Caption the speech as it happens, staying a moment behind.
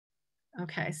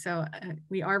Okay, so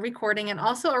we are recording, and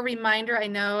also a reminder, I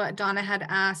know Donna had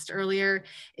asked earlier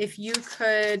if you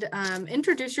could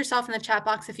introduce yourself in the chat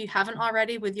box if you haven't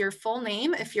already with your full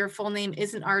name, if your full name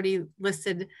isn't already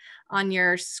listed on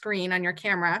your screen, on your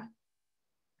camera,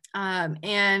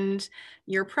 and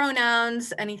your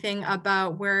pronouns, anything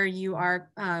about where you are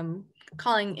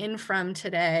calling in from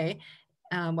today,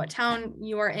 what town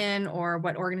you are in or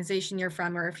what organization you're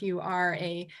from, or if you are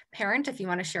a parent, if you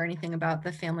want to share anything about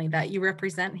the family that you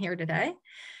represent here today.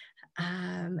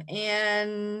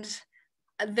 And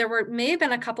there may have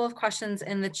been a couple of questions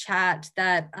in the chat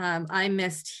that I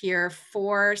missed here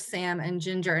for Sam and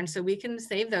Ginger. And so we can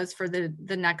save those for the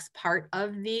next part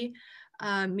of the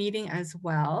meeting as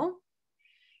well.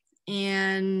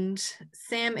 And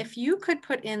Sam, if you could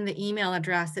put in the email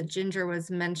address that Ginger was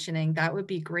mentioning, that would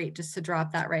be great, just to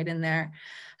drop that right in there.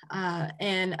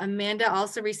 And Amanda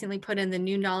also recently put in the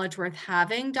new Knowledge Worth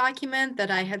Having document that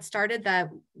I had started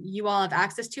that you all have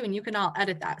access to, and you can all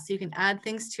edit that. So you can add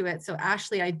things to it. So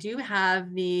Ashley, I do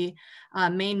have the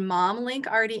Maine Mom link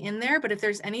already in there, but if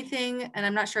there's anything, and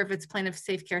I'm not sure if it's Plan of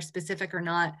Safe Care specific or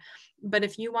not, but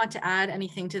if you want to add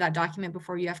anything to that document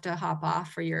before you have to hop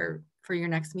off for your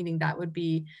next meeting, that would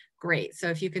be great. So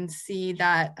if you can see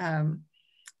that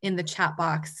in the chat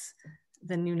box,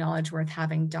 the new Knowledge Worth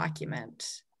Having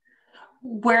document.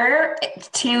 Where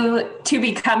to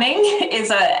be coming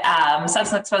is a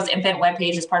substance exposed infant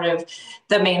webpage as part of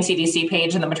the Maine CDC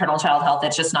page and the maternal child health.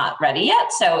 It's just not ready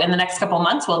yet. So in the next couple of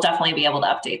months, we'll definitely be able to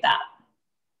update that.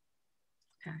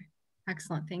 Okay,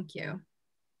 excellent, thank you.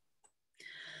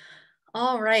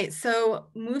 All right, so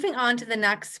moving on to the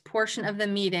next portion of the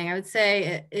meeting, I would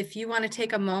say if you want to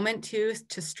take a moment to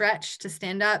stretch, to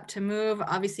stand up, to move,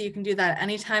 obviously you can do that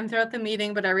anytime throughout the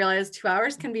meeting, but I realize 2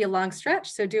 hours can be a long stretch,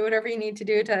 so do whatever you need to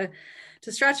do to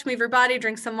stretch, move your body,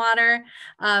 drink some water,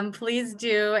 please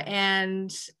do.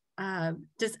 And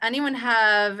does anyone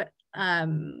have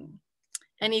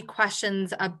any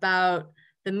questions about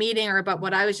the meeting or about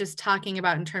what I was just talking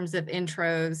about in terms of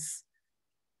intros?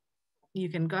 You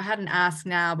can go ahead and ask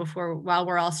now while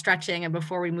we're all stretching and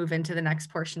before we move into the next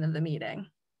portion of the meeting.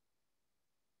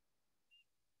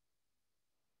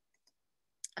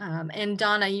 And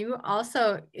Donna, you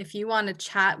also, if you want to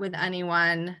chat with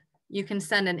anyone, you can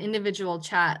send an individual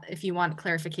chat if you want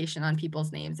clarification on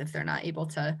people's names, if they're not able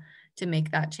to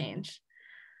make that change.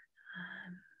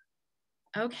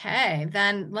 Okay,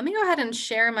 then let me go ahead and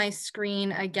share my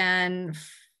screen again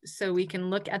so we can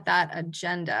look at that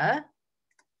agenda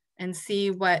and see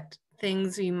what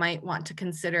things you might want to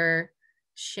consider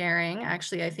sharing.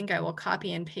 Actually, I think I will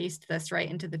copy and paste this right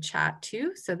into the chat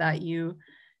too, so that you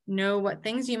know what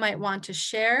things you might want to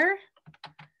share.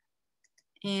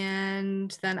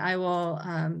 And then I will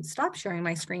stop sharing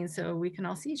my screen so we can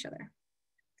all see each other.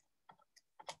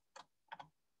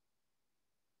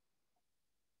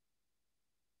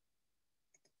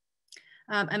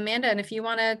 Amanda, and if you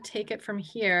want to take it from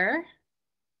here,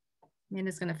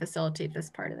 Amanda's going to facilitate this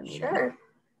part of the meeting. Sure.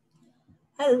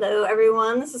 Hello,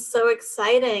 everyone. This is so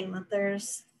exciting that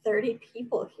there's 30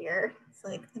 people here. It's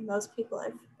like the most people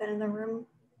I've been in the room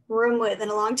with in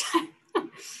a long time.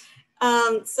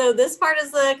 So this part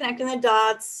is the connecting the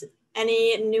dots,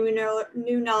 any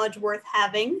new knowledge worth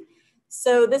having.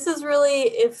 So this is really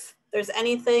if there's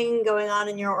anything going on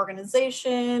in your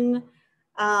organization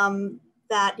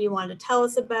that you want to tell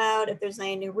us about, if there's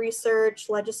any new research,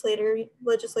 legislative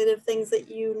things that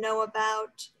you know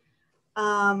about,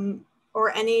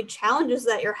 or any challenges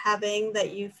that you're having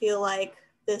that you feel like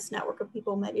this network of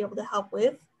people might be able to help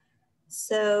with.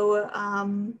 So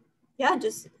yeah,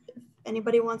 just if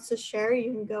anybody wants to share,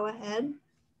 you can go ahead.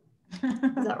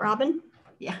 Is that Robin?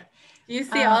 Yeah. You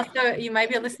see also, you might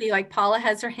be able to see like Paula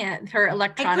has her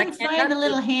electronic I couldn't find the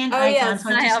little hand icon. Yes,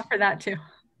 so I have for that too.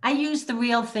 I used the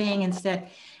real thing instead.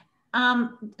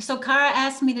 So Cara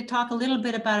asked me to talk a little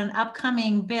bit about an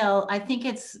upcoming bill. I think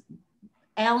it's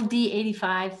LD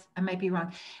 85, I might be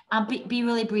wrong. I'll be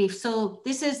really brief. So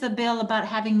this is the bill about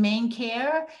having Maine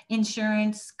Care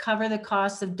insurance cover the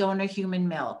cost of donor human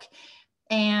milk.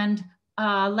 And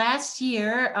last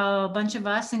year, a bunch of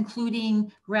us,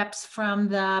 including reps from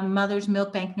the Mother's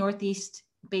Milk Bank Northeast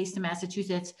based in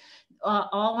Massachusetts,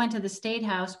 all went to the State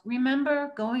House.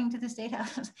 Remember going to the State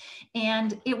House?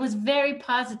 And it was very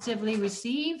positively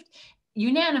received,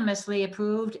 unanimously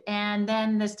approved. And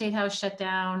then the State House shut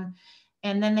down.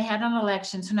 And then they had an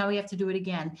election. So now we have to do it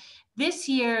again. This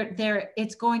year,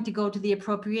 it's going to go to the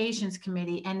Appropriations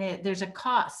Committee, and there's a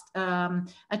cost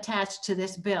attached to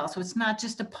this bill. So it's not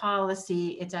just a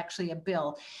policy, it's actually a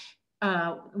bill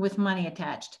with money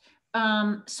attached.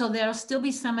 So there'll still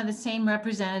be some of the same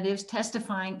representatives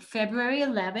testifying February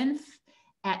 11th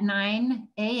at 9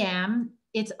 a.m.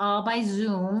 It's all by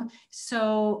Zoom.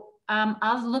 So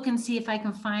I'll look and see if I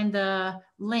can find the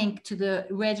link to the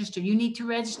register. You need to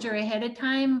register ahead of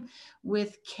time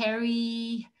with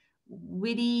Carrie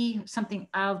Whitty, something.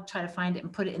 I'll try to find it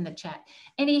and put it in the chat.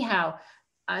 Anyhow,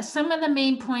 some of the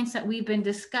main points that we've been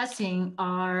discussing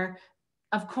are,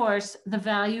 of course, the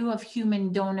value of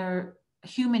human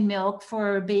milk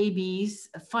for babies,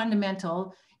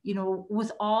 fundamental. You know,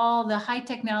 with all the high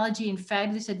technology and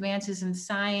fabulous advances in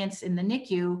science in the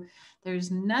NICU,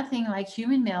 there's nothing like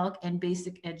human milk and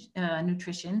basic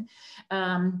nutrition.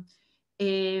 And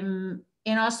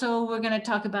also we're going to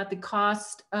talk about the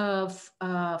cost of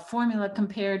formula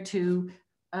compared to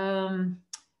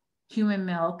human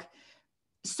milk.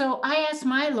 So I asked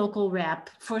my local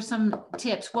rep for some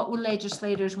tips. What would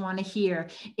legislators want to hear?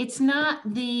 It's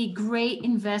not the great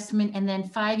investment and then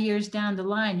 5 years down the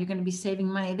line, you're going to be saving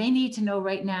money. They need to know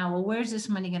right now, well, where's this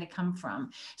money going to come from?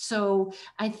 So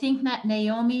I think that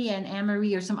Naomi and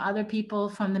Anne-Marie or some other people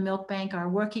from the milk bank are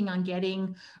working on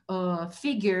getting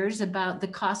figures about the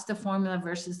cost of formula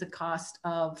versus the cost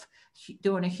of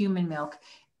doing a human milk.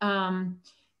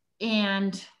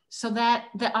 And so that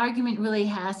the argument really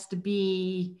has to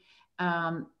be,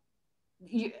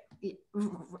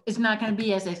 it's not going to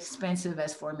be as expensive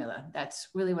as formula. That's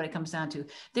really what it comes down to.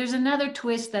 There's another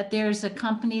twist that there's a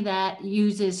company that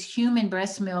uses human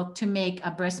breast milk to make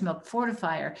a breast milk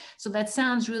fortifier. So that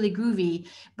sounds really groovy,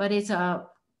 but it's a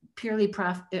purely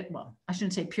profit, well, I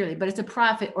shouldn't say purely, but it's a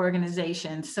profit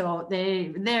organization. So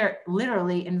they're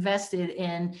literally invested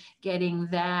in getting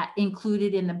that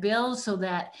included in the bill so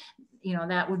that, you know,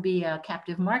 that would be a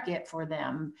captive market for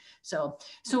them. So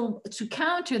to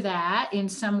counter that in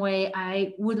some way,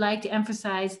 I would like to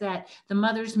emphasize that the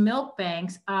Mother's Milk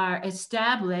Banks are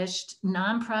established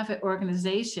nonprofit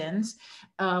organizations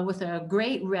with a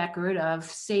great record of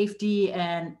safety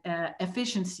and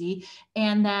efficiency,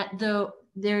 and that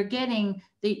they're getting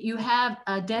that you have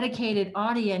a dedicated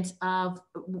audience of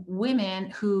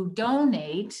women who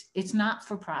donate. It's not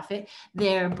for profit.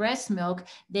 Their breast milk,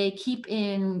 they keep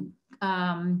in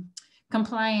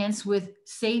compliance with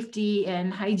safety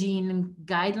and hygiene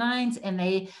guidelines, and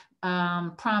they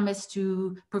promise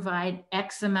to provide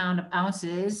X amount of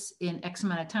ounces in X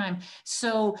amount of time.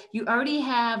 So you already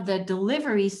have the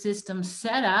delivery system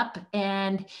set up,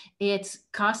 and it's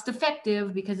cost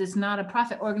effective because it's not a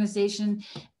profit organization.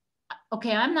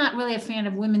 Okay, I'm not really a fan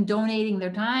of women donating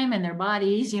their time and their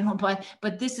bodies, you know, but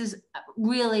this is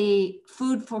really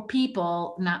food for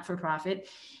people, not for profit.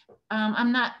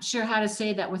 I'm not sure how to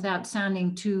say that without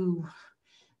sounding too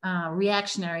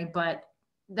reactionary, but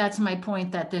that's my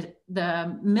point, that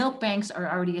the milk banks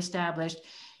are already established.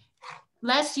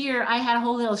 Last year, I had a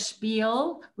whole little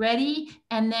spiel ready,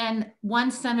 and then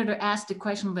one senator asked a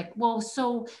question like, well,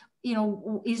 so, you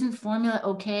know, isn't formula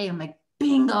okay? I'm like,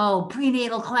 bingo,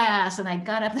 prenatal class. And I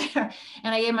got up there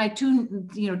and I gave my 2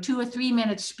 or 3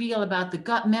 minute spiel about the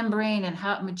gut membrane and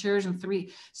how it matures in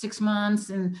 6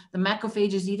 months, and the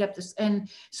macrophages eat up this. And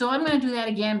so I'm going to do that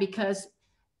again, because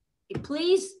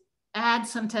please add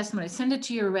some testimony, send it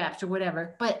to your reps or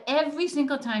whatever. But every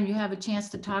single time you have a chance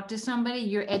to talk to somebody,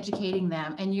 you're educating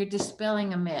them and you're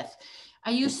dispelling a myth. I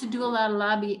used to do a lot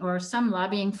of some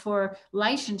lobbying for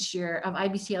licensure of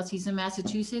IBCLCs in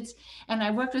Massachusetts. And I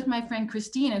worked with my friend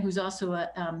Christina, who's also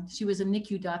she was a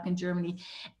NICU doc in Germany.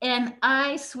 And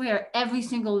I swear every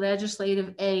single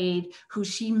legislative aide who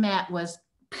she met was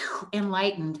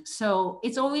enlightened. So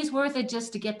it's always worth it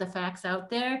just to get the facts out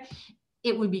there.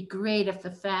 It would be great if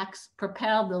the facts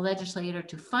propelled the legislator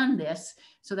to fund this.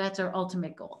 So that's our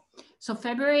ultimate goal. So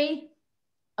February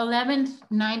 11th,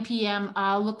 9 p.m.,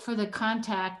 I'll look for the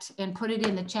contact and put it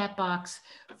in the chat box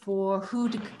for who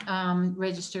to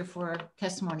register for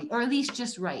testimony, or at least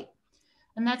just write.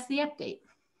 And that's the update.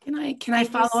 Can I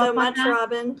Thank follow you so up much, on that?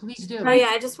 Robin. Please do. Oh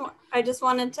yeah, I just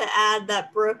wanted to add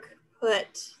that Brooke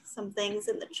put some things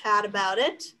in the chat about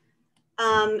it.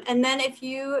 And then if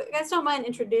you guys don't mind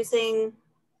introducing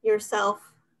yourself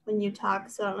when you talk.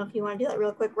 So I don't know if you want to do that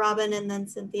real quick, Robin, and then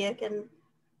Cynthia can,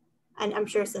 and I'm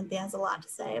sure Cynthia has a lot to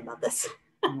say about this.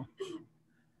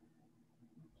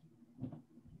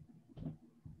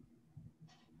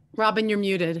 Robin, you're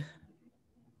muted.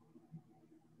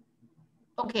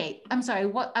 Okay, I'm sorry.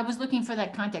 What, I was looking for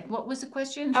that contact. What was the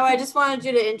question? Oh, I just wanted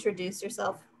you to introduce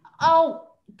yourself. Oh,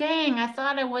 dang, I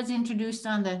thought I was introduced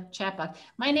on the chat box.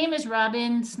 My name is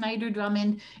Robin Snyder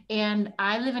Drummond, and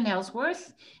I live in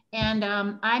Ellsworth. And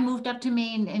I moved up to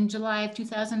Maine in July of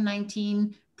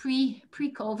 2019,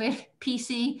 pre-COVID,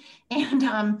 PC.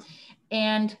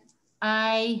 And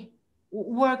I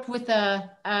worked with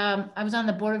I was on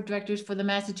the board of directors for the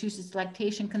Massachusetts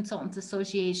Lactation Consultants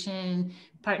Association,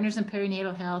 Partners in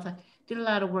Perinatal Health. I did a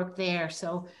lot of work there.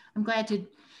 So I'm glad to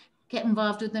get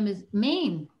involved with them as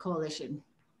Maine Coalition.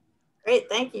 Great,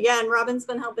 thank you. Yeah, and Robin's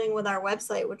been helping with our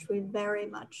website, which we very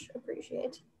much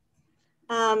appreciate.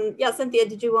 Yeah, Cynthia,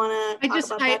 did you want to talk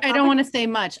about that topic? I don't want to say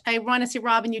much. I want to say,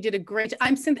 Robin, you did a great,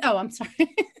 I'm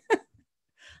sorry.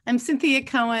 I'm Cynthia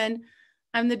Cohen.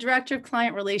 I'm the Director of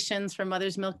Client Relations for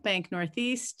Mother's Milk Bank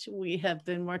Northeast. We have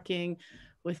been working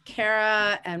with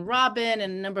Kara and Robin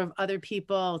and a number of other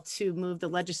people to move the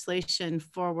legislation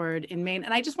forward in Maine.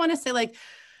 And I just want to say, like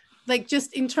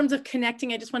just in terms of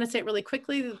connecting, I just want to say it really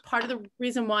quickly. Part of the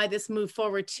reason why this moved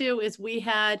forward too is we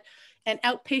had an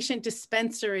outpatient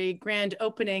dispensary grand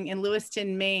opening in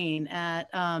Lewiston, Maine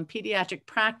at pediatric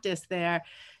practice there.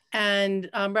 And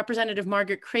Representative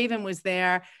Margaret Craven was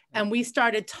there, and we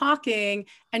started talking,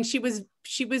 and she was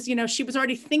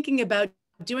already thinking about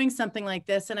doing something like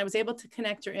this. And I was able to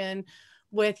connect her in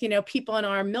with, people in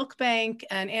our milk bank,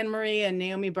 and Anne Marie and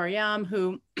Naomi Baryam,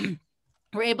 who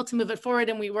were able to move it forward.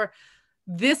 And we were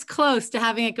this close to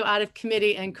having it go out of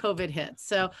committee, and COVID hit.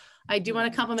 So I do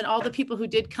want to compliment all the people who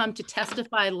did come to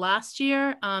testify last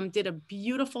year, did a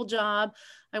beautiful job.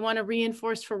 I want to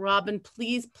reinforce for Robin,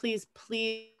 please, please,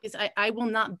 please, I will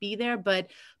not be there,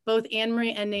 but both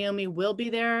Anne-Marie and Naomi will be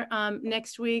there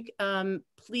next week.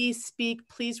 Please speak,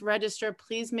 please register,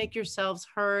 please make yourselves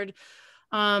heard.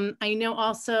 I know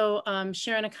also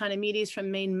Sharon Economides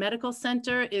from Maine Medical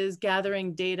Center is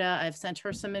gathering data. I've sent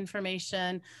her some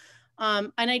information.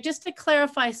 And just to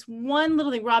clarify one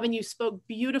little thing, Robin, you spoke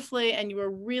beautifully and you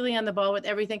were really on the ball with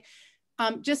everything.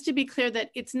 Just to be clear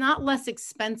that it's not less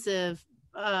expensive.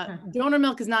 Donor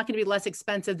milk is not going to be less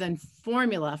expensive than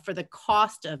formula for the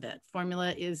cost of it.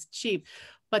 Formula is cheap,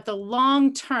 but the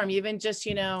long term, even just,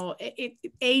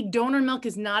 donor milk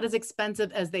is not as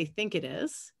expensive as they think it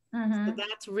is. Mm-hmm. So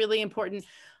that's really important.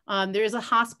 There is a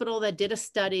hospital that did a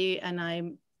study,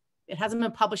 and it hasn't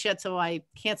been published yet, so I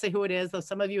can't say who it is, though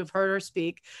some of you have heard her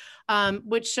speak,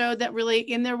 which showed that really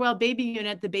in their well baby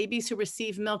unit, the babies who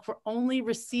receive milk were only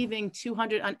receiving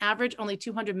on average, only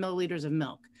 200 milliliters of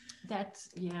milk. That's,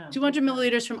 yeah. 200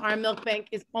 milliliters from our milk bank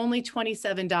is only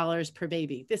 $27 per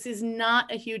baby. This is not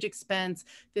a huge expense.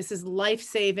 This is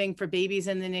life-saving for babies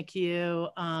in the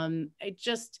NICU.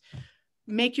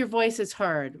 Make your voices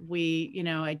heard.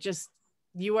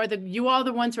 You are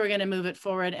the ones who are going to move it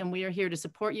forward, and we are here to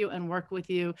support you and work with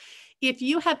you. If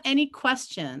you have any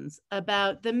questions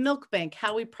about the milk bank,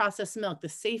 how we process milk, the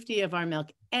safety of our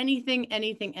milk, anything,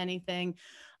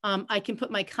 I can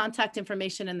put my contact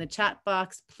information in the chat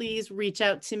box. Please reach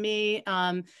out to me.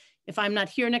 If I'm not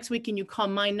here next week and you call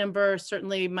my number,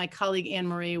 certainly my colleague Anne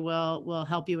Marie will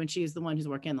help you, and she's the one who's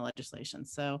working on the legislation.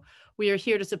 So we are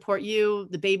here to support you,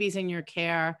 the babies in your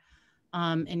care,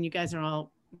 and you guys are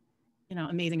all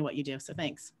amazing at what you do. So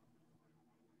thanks.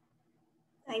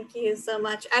 Thank you so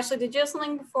much. Ashley, did you have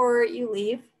something before you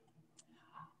leave?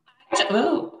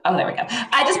 Ooh, oh, there we go.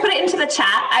 I just put it into the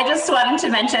chat. I just wanted to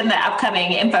mention the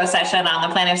upcoming info session on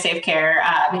the Plan of Safe Care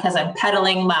because I'm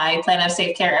peddling my Plan of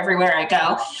Safe Care everywhere I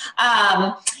go.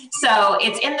 So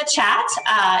it's in the chat.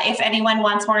 If anyone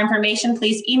wants more information,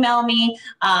 please email me,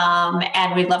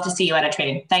 and we'd love to see you at a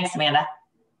training. Thanks, Amanda.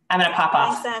 I'm going to pop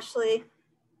off. Thanks, Ashley.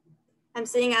 I'm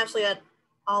seeing Ashley at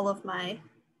all of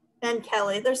and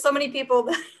Kelly. There's so many people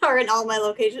that are in all my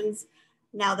locations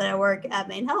now that I work at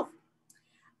Maine Health.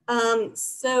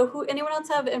 So anyone else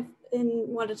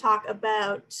want to talk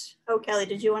about, oh, Kelly,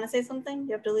 did you want to say something?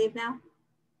 You have to leave now?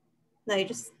 No, you're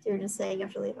just saying you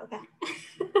have to leave. Okay.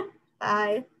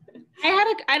 Bye.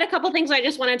 I had a couple things I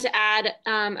just wanted to add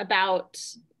about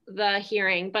the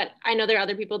hearing, but I know there are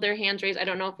other people, their hands raised. I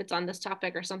don't know if it's on this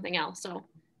topic or something else. So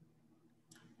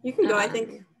you can go. I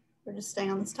think we're just staying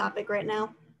on this topic right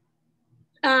now.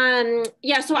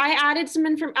 Yeah, so I added some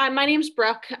information. My name's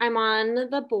Brooke. I'm on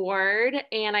the board,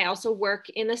 and I also work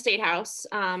in the State House.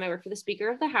 I work for the Speaker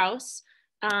of the House.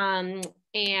 And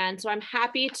so I'm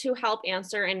happy to help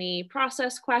answer any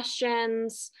process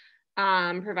questions,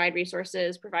 provide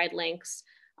resources, provide links.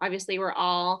 Obviously, we're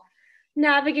all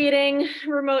navigating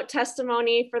remote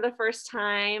testimony for the first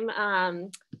time.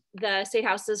 The State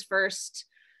House's first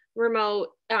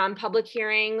remote public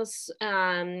hearings,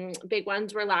 big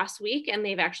ones were last week, and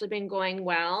they've actually been going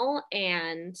well.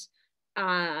 And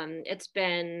it's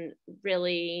been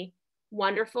really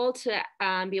wonderful to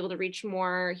be able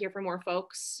to hear from more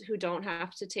folks who don't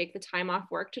have to take the time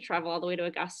off work to travel all the way to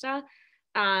Augusta.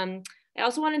 I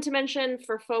also wanted to mention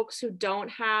for folks who don't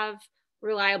have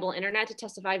reliable internet to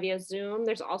testify via Zoom,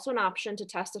 there's also an option to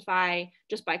testify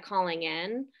just by calling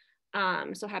in.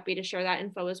 So happy to share that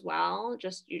info as well.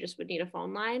 You just would need a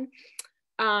phone line.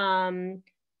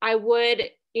 I would,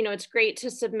 it's great to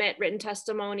submit written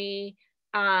testimony,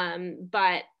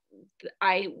 but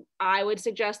I would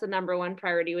suggest the number one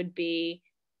priority would be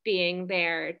being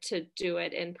there to do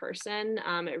it in person.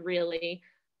 It really,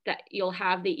 that you'll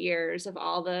have the ears of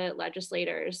all the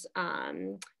legislators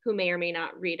who may or may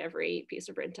not read every piece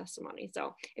of written testimony.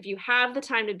 So if you have the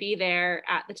time to be there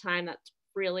at the time, that's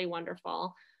really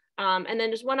wonderful. And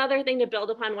then just one other thing to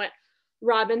build upon what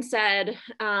Robin said.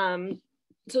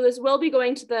 So this will be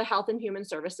going to the Health and Human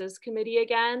Services Committee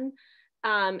again.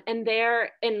 And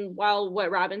while what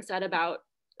Robin said about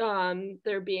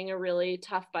there being a really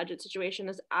tough budget situation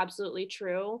is absolutely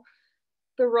true,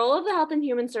 the role of the Health and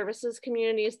Human Services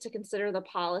community is to consider the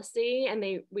policy, and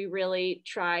we really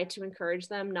try to encourage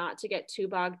them not to get too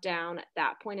bogged down at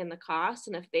that point in the cost.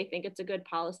 And if they think it's a good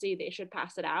policy, they should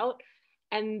pass it out.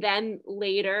 And then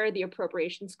later, the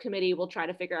Appropriations Committee will try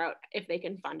to figure out if they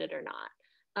can fund it or not.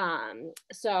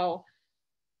 So,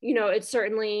 it's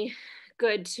certainly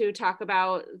good to talk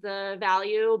about the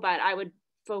value, but I would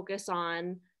focus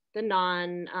on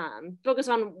focus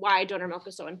on why donor milk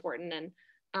is so important. And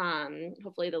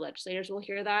hopefully the legislators will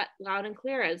hear that loud and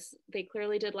clear, as they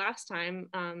clearly did last time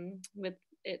with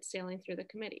it sailing through the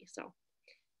committee. So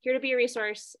here to be a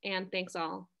resource, and thanks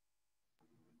all.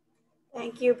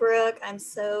 Thank you, Brooke. I'm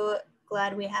so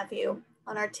glad we have you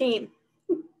on our team.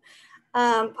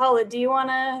 Paula, do you want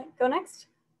to go next?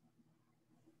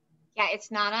 Yeah,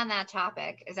 it's not on that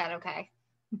topic. Is that okay?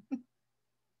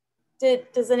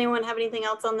 Does anyone have anything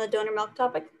else on the donor milk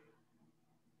topic?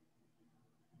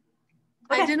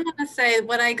 Okay. I did want to say,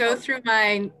 when I go through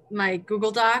my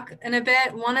Google Doc in a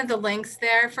bit, one of the links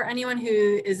there for anyone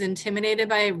who is intimidated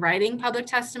by writing public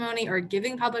testimony or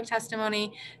giving public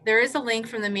testimony, there is a link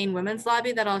from the Maine Women's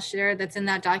Lobby that I'll share that's in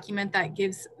that document that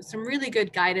gives some really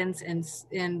good guidance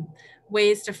in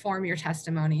ways to form your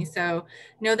testimony. So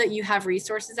know that you have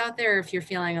resources out there if you're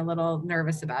feeling a little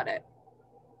nervous about it.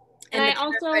 And I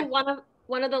also,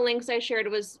 one of the links I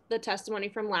shared was the testimony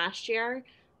from last year.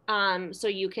 So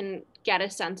you can get a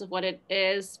sense of what it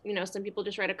is. Some people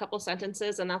just write a couple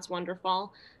sentences, and that's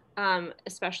wonderful.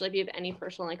 Especially if you have any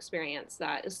personal experience,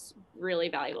 that is really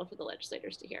valuable for the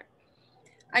legislators to hear.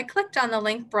 I clicked on the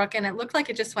link, Brooke, and it looked like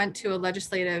it just went to a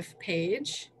legislative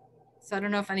page. So I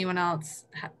don't know if anyone else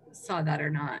saw that or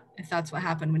not, if that's what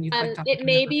happened when you clicked on it. It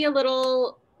may be a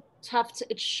little tough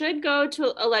it should go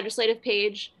to a legislative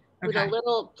page with a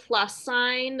little plus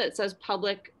sign that says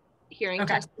public hearing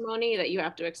testimony that you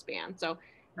have to expand. So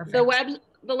the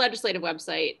legislative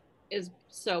website is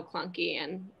so clunky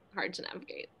and hard to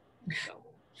navigate.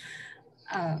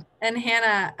 So. And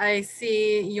Hannah, I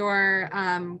see your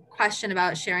question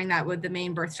about sharing that with the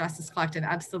Maine Birth Justice Collective.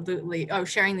 Absolutely. Oh,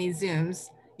 sharing these Zooms.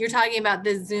 You're talking about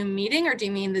the Zoom meeting, or do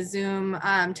you mean the Zoom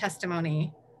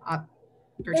testimony? The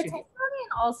testimony,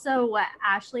 and also what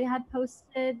Ashley had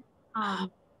posted.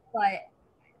 But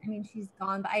I mean, she's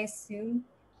gone, but I assume.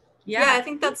 Yeah, I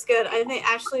think that's good. I think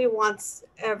Ashley wants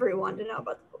everyone to know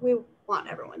about, we want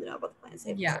everyone to know about the plan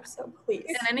safety stuff, so please.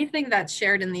 And anything that's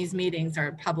shared in these meetings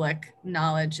are public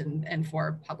knowledge and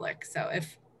for public. So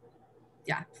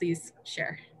please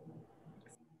share.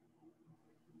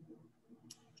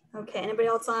 Okay, anybody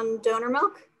else on donor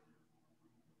milk?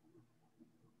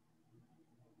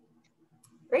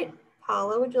 Great.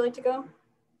 Paula, would you like to go?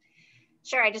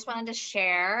 Sure, I just wanted to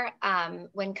share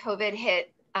when COVID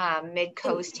hit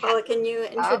mid-coast. Paula, can you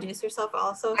introduce yourself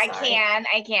also? Sorry.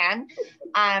 I can.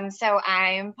 So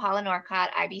I'm Paula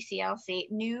Norcott,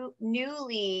 IBCLC,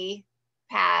 newly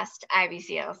passed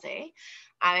IBCLC.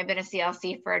 I've been a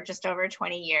CLC for just over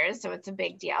 20 years, so it's a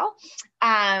big deal.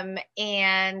 And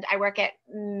I work at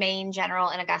Maine General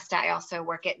in Augusta. I also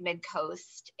work at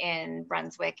Mid-Coast in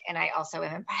Brunswick, and I also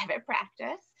am in private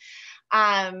practice.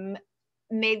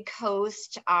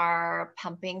 Mid-Coast, our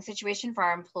pumping situation for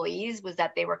our employees was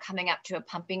that they were coming up to a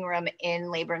pumping room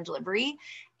in labor and delivery,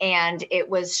 and it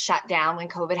was shut down when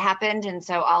COVID happened. And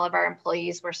so all of our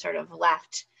employees were sort of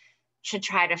left to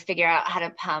try to figure out how to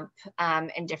pump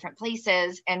in different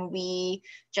places. And we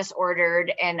just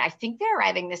ordered, and I think they're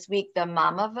arriving this week, the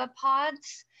Mamava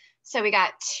pods. So we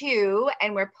got 2,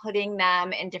 and we're putting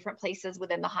them in different places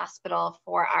within the hospital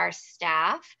for our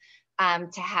staff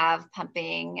to have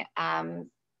pumping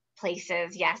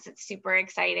places. Yes, it's super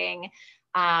exciting.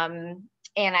 And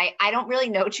I don't really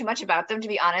know too much about them, to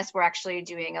be honest. We're actually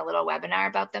doing a little webinar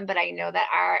about them, but I know that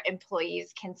our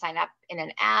employees can sign up in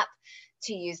an app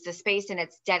to use the space, and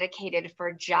it's dedicated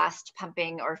for just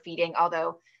pumping or feeding.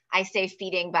 Although I say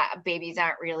feeding, but babies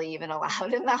aren't really even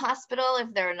allowed in the hospital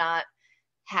if they're not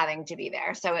having to be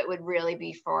there. So it would really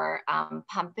be for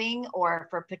pumping, or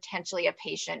for potentially a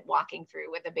patient walking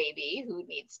through with a baby who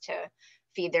needs to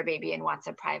feed their baby and wants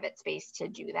a private space to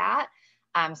do that.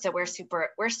 So we're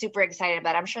super excited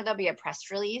about it. I'm sure there'll be a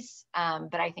press release,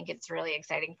 but I think it's really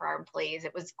exciting for our employees.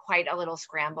 It was quite a little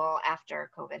scramble after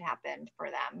COVID happened for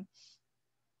them.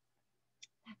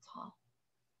 That's all.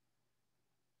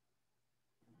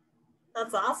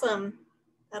 That's awesome.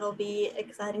 That'll be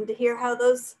exciting to hear how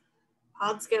those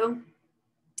pods go.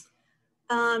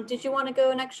 Did you want to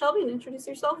go next, Shelby, and introduce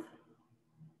yourself?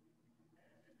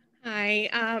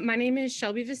 Hi, my name is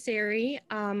Shelby Vasari.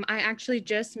 I actually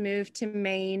just moved to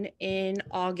Maine in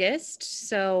August,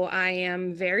 so I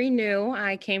am very new.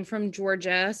 I came from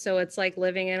Georgia, so it's like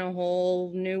living in a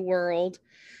whole new world.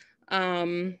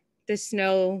 The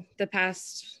snow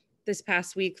this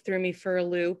past week threw me for a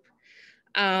loop.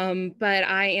 But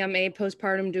I am a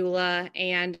postpartum doula,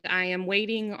 and I am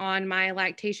waiting on my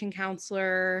lactation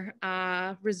counselor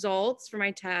results for my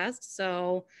test.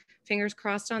 So fingers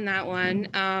crossed on that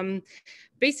one.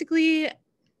 Basically,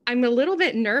 I'm a little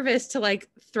bit nervous to like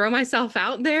throw myself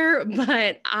out there,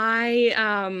 but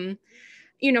I'm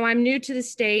new to the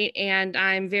state, and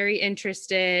I'm very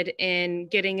interested in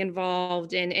getting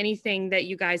involved in anything that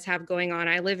you guys have going on.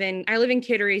 I live in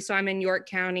Kittery, so I'm in York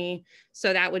County,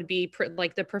 so that would be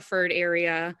like the preferred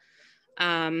area.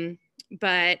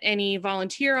 But any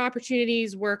volunteer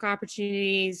opportunities, work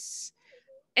opportunities,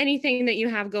 anything that you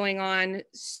have going on,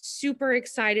 super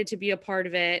excited to be a part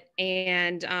of it.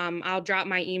 And I'll drop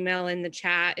my email in the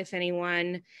chat if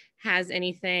anyone has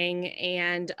anything.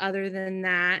 And other than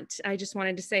that, I just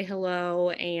wanted to say hello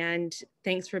and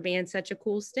thanks for being such a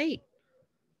cool state.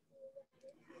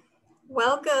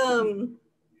 Welcome.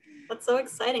 That's so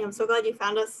exciting. I'm so glad you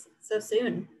found us so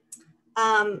soon.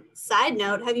 Side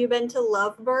note, have you been to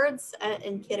Lovebirds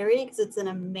in Kittery? Because it's an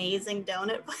amazing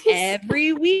donut place.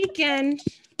 Every weekend.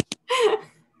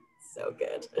 So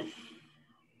good.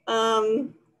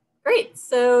 Great.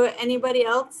 So anybody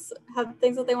else have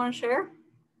things that they want to share?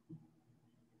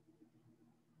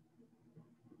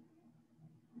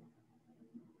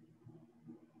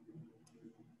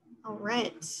 All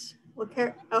right.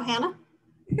 Hannah?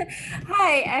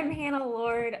 Hi, I'm Hannah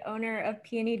Lord, owner of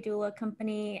Peony Doula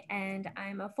Company, and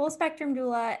I'm a full spectrum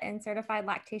doula and certified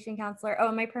lactation counselor. Oh,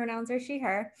 and my pronouns are she,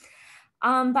 her.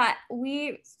 But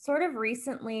we sort of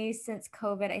recently, since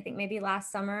COVID, I think maybe last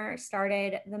summer,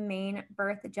 started the Maine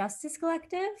Birth Justice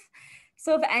Collective.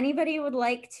 So if anybody would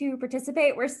like to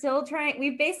participate, we're still trying.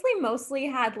 We've basically mostly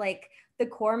had like the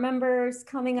core members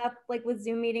coming up like with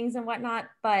Zoom meetings and whatnot,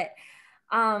 but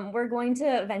we're going to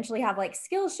eventually have like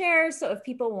skill shares. So if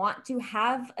people want to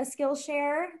have a skill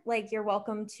share, like you're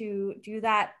welcome to do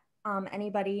that.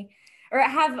 Anybody, or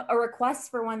have a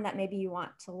request for one that maybe you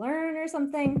want to learn or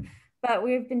something. But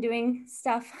we've been doing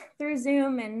stuff through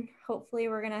Zoom, and hopefully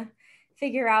we're gonna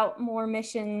figure out more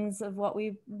missions of what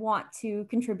we want to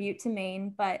contribute to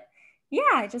Maine. But yeah,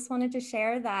 I just wanted to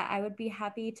share that I would be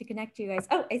happy to connect you guys.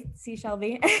 Oh, I see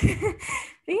Shelby. But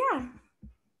yeah.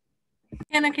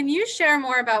 Hannah, can you share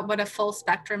more about what a full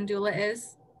spectrum doula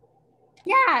is?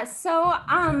 Yeah, so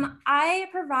I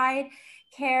provide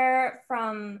care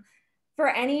for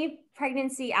any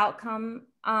pregnancy outcome.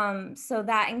 So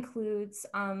that includes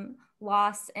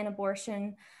loss and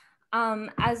abortion,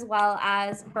 as well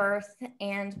as birth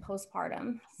and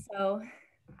postpartum. So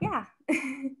yeah.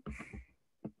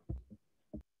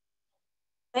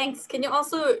 Thanks. Can you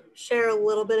also share a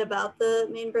little bit about the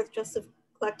Maine Birth Justice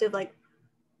Collective, like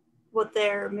what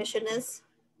their mission is?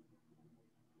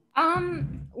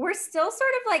 We're still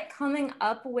sort of like coming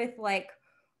up with like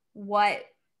what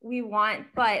we want,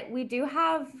 but we do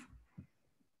have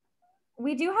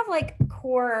like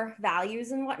core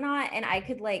values and whatnot, and I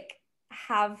could like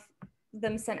have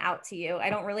them sent out to you. I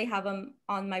don't really have them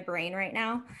on my brain right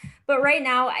now, but right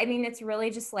now, I mean, it's really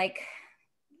just like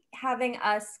having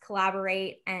us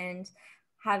collaborate and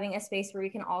having a space where we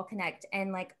can all connect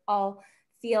and like all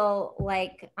feel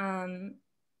like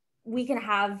we can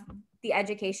have the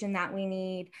education that we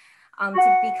need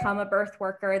to become a birth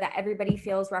worker, that everybody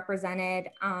feels represented,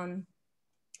 and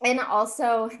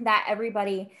also that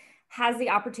everybody has the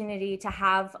opportunity to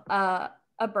have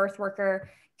a birth worker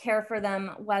care for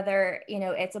them, whether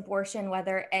it's abortion,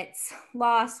 whether it's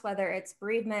loss, whether it's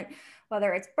bereavement,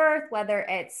 whether it's birth, whether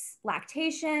it's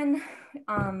lactation,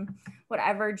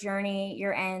 whatever journey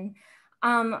you're in.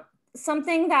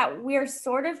 Something that we're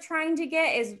sort of trying to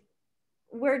get is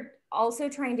we're also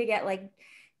trying to get like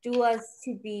doulas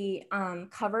to be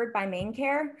covered by Maine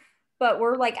Care, but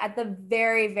we're like at the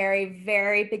very, very,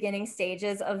 very beginning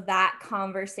stages of that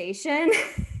conversation.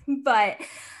 But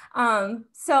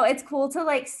So it's cool to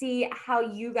like see how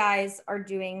you guys are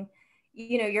doing,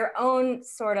 you know, your own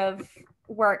sort of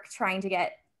work trying to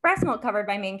get breast milk covered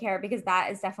by Maine Care, because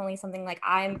that is definitely something like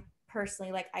I'm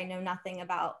personally, like, I know nothing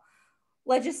about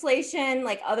legislation.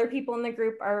 Like other people in the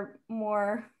group are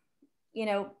more, you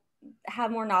know,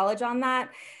 have more knowledge on that.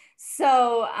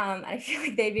 So I feel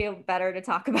like they'd be better to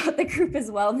talk about the group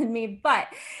as well than me, but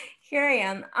here I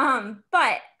am.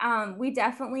 We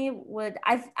definitely would,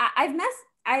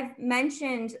 I've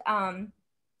mentioned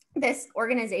this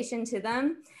organization to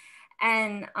them.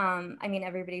 And I mean,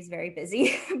 everybody's very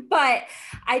busy, but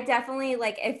I definitely,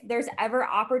 like, if there's ever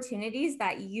opportunities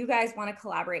that you guys want to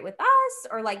collaborate with us,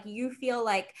 or like you feel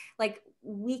like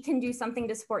we can do something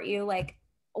to support you, like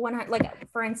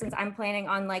for instance, I'm planning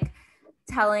on like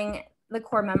telling the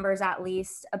core members at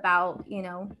least about, you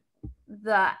know,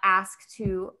 the ask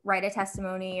to write a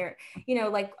testimony, or, you know,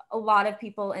 like a lot of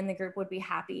people in the group would be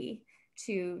happy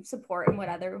to support in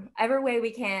whatever way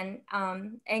we can.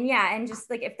 And yeah, and just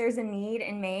like if there's a need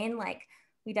in Maine, like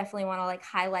we definitely want to like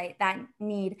highlight that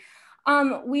need.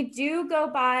 We do go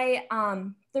by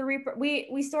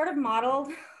we sort of modeled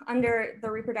under the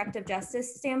reproductive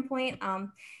justice standpoint.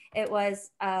 It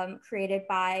was created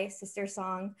by Sister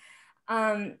Song,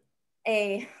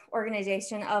 a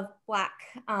organization of Black,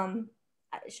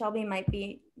 Shelby might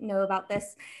know about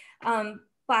this,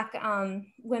 Black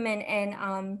women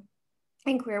and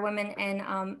queer women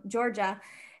in Georgia.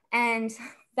 And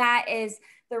that is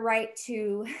the right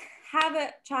to have a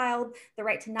child, the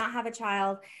right to not have a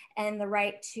child, and the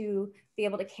right to be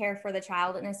able to care for the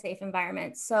child in a safe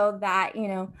environment. So that, you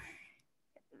know,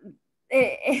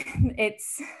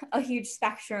 it's a huge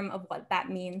spectrum of what that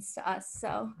means to us.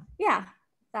 So yeah,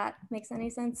 if that makes any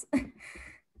sense.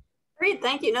 Great,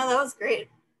 thank you. No, that was great.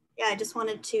 Yeah, I just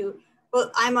wanted to,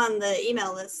 well, I'm on the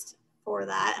email list for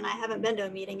that and I haven't been to a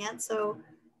meeting yet. So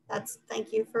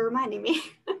thank you for reminding me.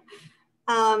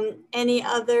 Any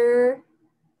other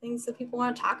things that people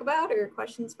want to talk about or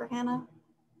questions for Hannah?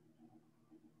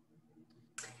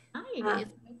 Hi, is it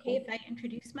okay if I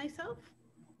introduce myself?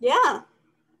 Yeah.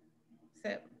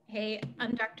 So, hey,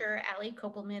 I'm Dr. Allie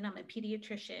Kopelman. I'm a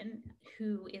pediatrician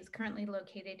who is currently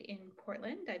located in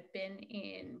Portland. I've been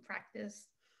in practice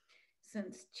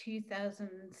since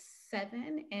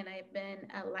 2007, and I've been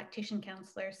a lactation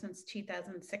counselor since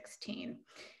 2016.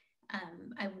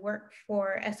 I work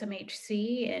for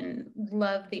SMHC and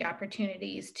love the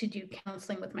opportunities to do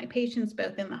counseling with my patients,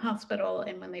 both in the hospital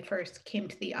and when they first came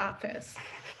to the office,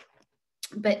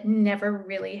 but never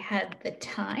really had the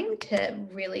time to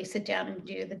really sit down and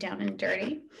do the down and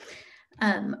dirty.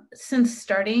 Since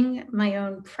starting my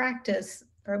own practice,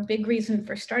 or a big reason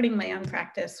for starting my own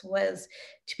practice, was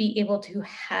to be able to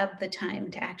have the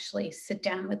time to actually sit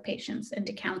down with patients and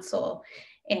to counsel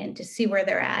and to see where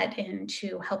they're at and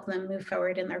to help them move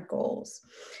forward in their goals.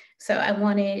 So I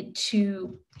wanted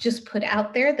to just put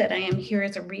out there that I am here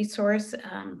as a resource.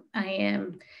 I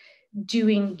am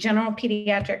doing general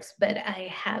pediatrics, but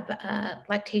I have a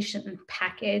lactation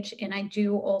package, and I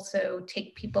do also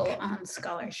take people on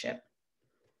scholarship.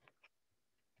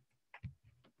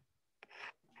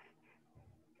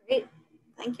 Great.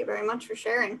 Thank you very much for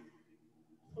sharing.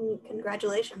 And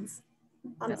congratulations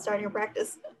on starting your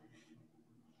practice.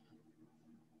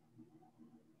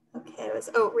 Okay,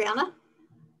 Rihanna?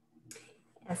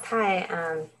 Yes, hi,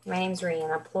 my name is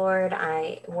Rihanna Plord.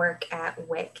 I work at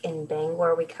WIC in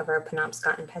Bangor. We cover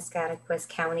Penobscot and Piscataquis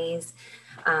counties.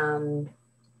 I'm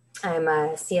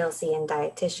a CLC and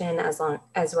dietitian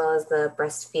as well as the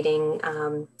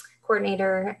breastfeeding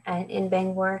coordinator in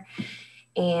Bangor.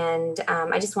 And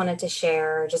I just wanted to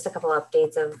share just a couple of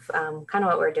updates of kind of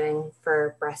what we're doing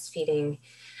for breastfeeding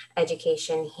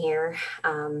education here.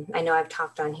 I know I've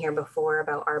talked on here before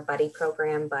about our buddy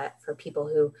program, but for people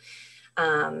who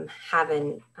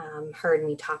haven't heard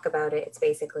me talk about it, it's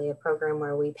basically a program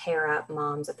where we pair up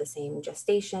moms at the same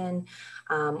gestation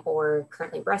or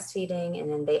currently breastfeeding,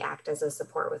 and then they act as a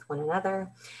support with one another.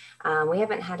 We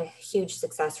haven't had a huge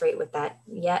success rate with that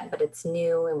yet, but it's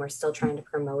new and we're still trying to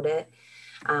promote it.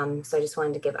 So I just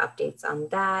wanted to give updates on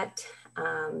that.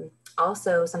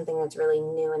 Also, something that's really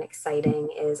new and exciting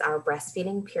is our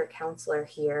breastfeeding peer counselor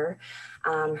here.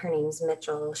 Her name's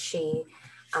Mitchell. She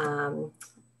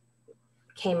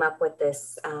came up with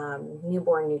this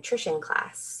newborn nutrition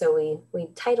class. So we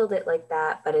titled it like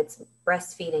that, but it's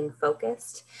breastfeeding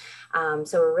focused.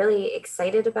 So we're really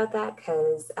excited about that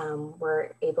because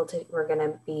we're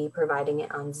gonna be providing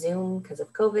it on Zoom because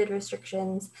of COVID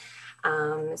restrictions.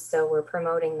 So we're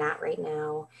promoting that right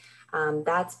now.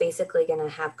 That's basically going to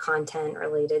have content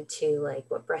related to like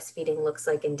what breastfeeding looks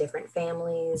like in different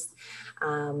families,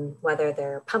 whether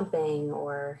they're pumping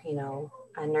or, you know,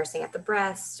 nursing at the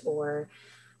breast, or,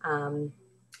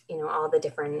 you know, all the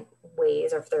different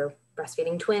ways, or if they're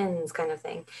breastfeeding twins kind of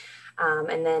thing.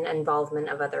 And then involvement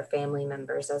of other family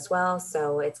members as well.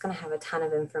 So it's going to have a ton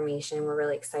of information. We're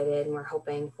really excited and we're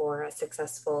hoping for a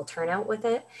successful turnout with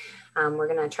it. We're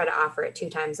going to try to offer it 2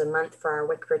 times a month for our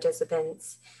WIC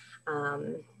participants.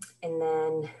 And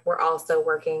then we're also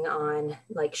working on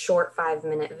like short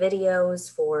 5-minute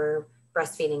videos for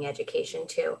breastfeeding education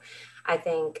too. I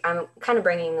think I'm kind of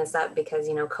bringing this up because,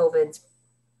 you know, COVID's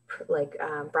like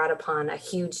brought upon a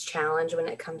huge challenge when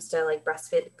it comes to like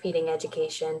breastfeeding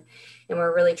education, and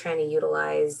we're really trying to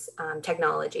utilize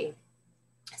technology.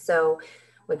 So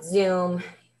with Zoom,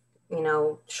 you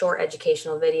know, short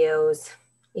educational videos,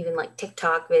 even like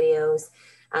TikTok videos,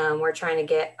 we're trying to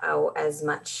get out as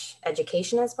much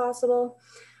education as possible.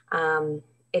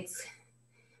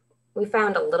 We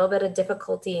found a little bit of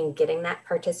difficulty in getting that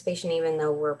participation, even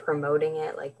though we're promoting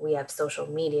it. Like we have social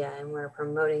media and we're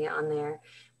promoting it on there.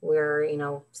 We're, you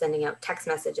know, sending out text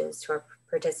messages to our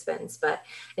participants, but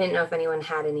I didn't know if anyone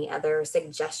had any other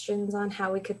suggestions on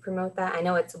how we could promote that. I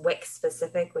know it's WIC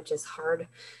specific, which is hard.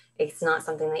 It's not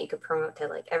something that you could promote to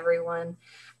like everyone.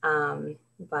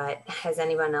 But has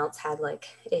anyone else had like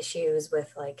issues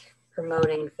with like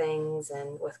promoting things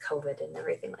and with COVID and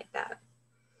everything like that?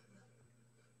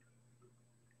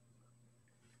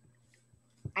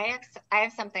 I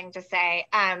have something to say.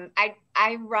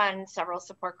 I run several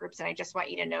support groups, and I just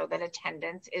want you to know that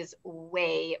attendance is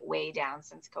way, way down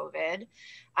since COVID.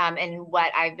 And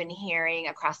what I've been hearing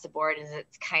across the board is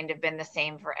it's kind of been the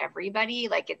same for everybody.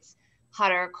 Like it's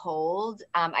hot or cold.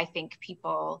 I think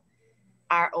people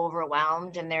are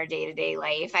overwhelmed in their day-to-day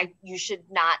life. You should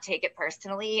not take it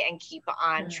personally and keep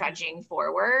on trudging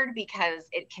forward, because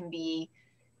it can be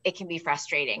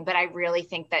frustrating. But I really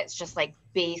think that it's just like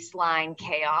baseline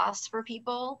chaos for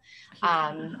people.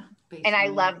 And I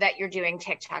love that you're doing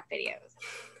TikTok videos.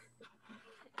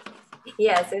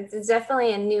 Yes, it's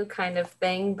definitely a new kind of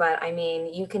thing, but I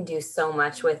mean, you can do so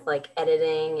much with like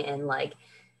editing and like,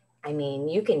 I mean,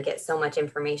 you can get so much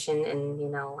information, and, you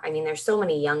know, I mean, there's so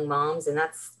many young moms, and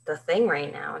that's the thing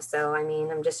right now. So, I mean,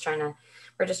 we're just trying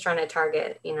to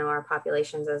target, you know, our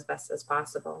populations as best as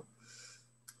possible.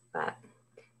 But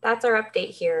that's our update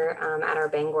here at our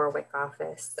Bangor WIC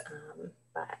office.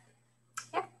 But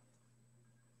yeah.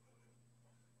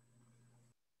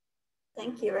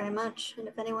 Thank you very much. And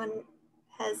if anyone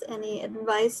has any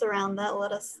advice around that,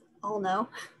 let us all know.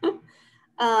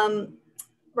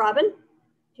 Robin, would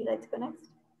you like to go next?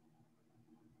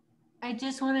 I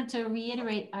just wanted to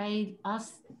reiterate, I'll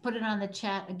put it on the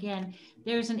chat again.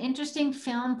 There's an interesting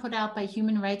film put out by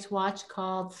Human Rights Watch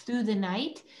called Through the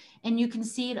Night, and you can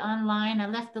see it online. I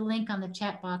left the link on the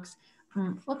chat box.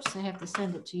 Oops, I have to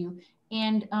send it to you.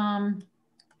 And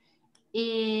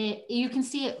you can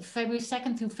see it February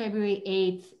 2nd through February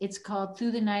 8th. It's called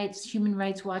Through the Night, Human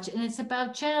Rights Watch, and it's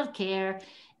about childcare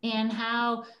and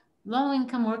how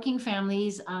low-income working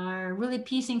families are really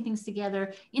piecing things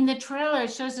together. In the trailer,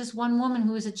 it shows this one woman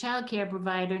who is a childcare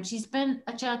provider, and she's been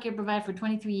a childcare provider for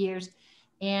 23 years.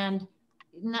 And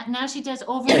now she does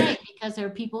overnight because there are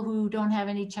people who don't have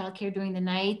any childcare during the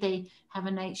night. They have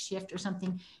a night shift or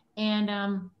something. And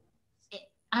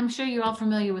I'm sure you're all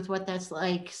familiar with what that's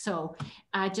like. So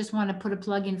I just want to put a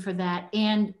plug in for that.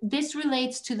 And this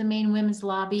relates to the Maine Women's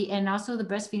Lobby and also the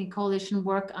Breastfeeding Coalition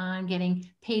work on getting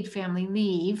paid family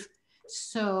leave.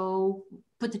 So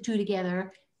put the two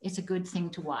together, it's a good thing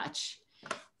to watch.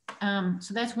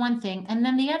 So that's one thing. And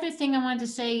then the other thing I wanted to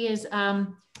say is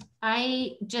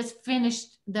I just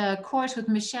finished the course with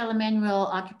Michelle Emanuel,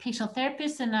 occupational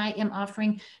therapist, and I am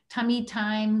offering tummy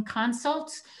time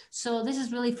consults. So this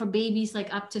is really for babies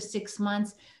like up to 6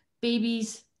 months.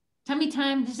 Babies, tummy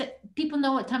time, people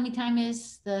know what tummy time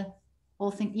is? The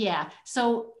whole thing? Yeah.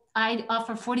 So I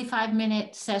offer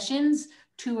 45-minute sessions,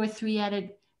 2 or 3 at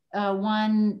a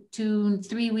 1, 2,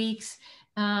 3 weeks.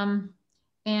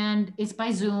 And it's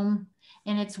by Zoom,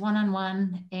 and it's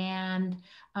one-on-one. And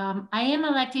I am a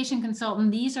lactation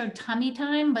consultant. These are tummy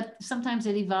time, but sometimes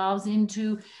it evolves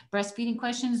into breastfeeding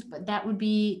questions, but that would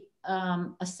be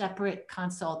a separate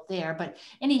consult there. But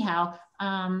anyhow,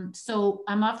 so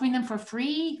I'm offering them for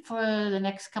free for the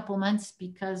next couple months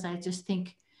because I just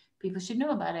think people should know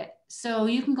about it. So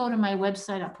you can go to my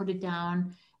website. I'll put it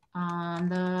down on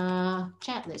the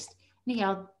chat list.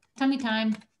 Anyhow, tummy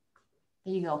time.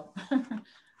 There you go.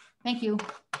 Thank you.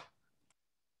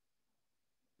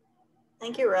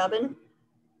 Thank you, Robin.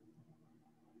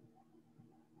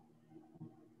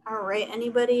 All right,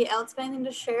 anybody else have anything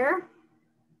to share?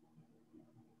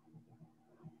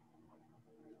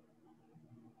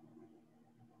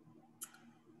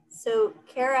 So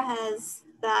Kara has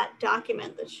that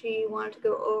document that she wanted to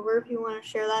go over. If you want to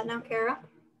share that now, Kara.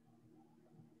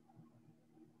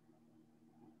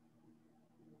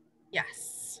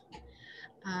 Yes.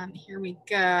 Here we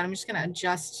go. I'm just going to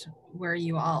adjust where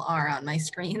you all are on my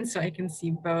screen so I can see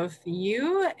both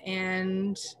you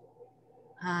and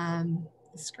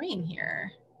the screen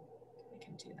here. I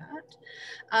can do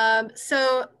that.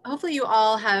 So hopefully you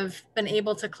all have been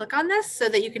able to click on this so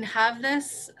that you can have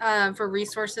this for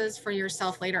resources for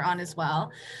yourself later on as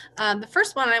well. The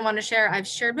first one I want to share, I've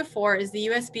shared before, is the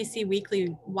USBC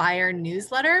Weekly Wire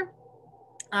newsletter.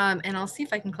 And I'll see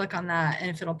if I can click on that and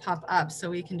if it'll pop up so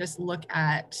we can just look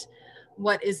at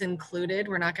what is included.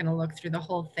 We're not going to look through the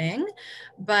whole thing,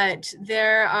 but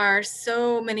there are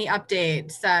so many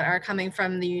updates that are coming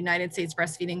from the United States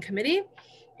Breastfeeding Committee,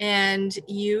 and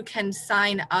you can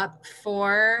sign up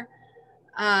for,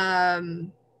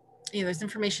 there's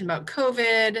information about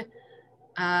COVID,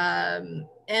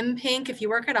 MPINK. If you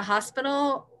work at a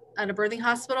hospital, at a birthing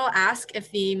hospital, ask if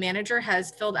the manager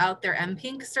has filled out their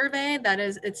MPINK survey. That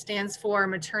is, it stands for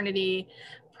Maternity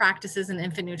Practices in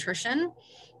Infant Nutrition,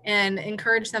 and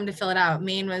encourage them to fill it out.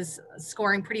 Maine was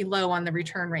scoring pretty low on the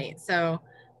return rate, so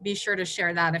be sure to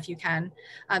share that if you can.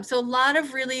 So a lot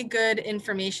of really good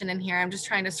information in here. I'm just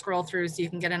trying to scroll through so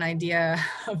you can get an idea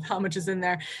of how much is in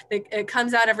there. It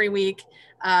comes out every week.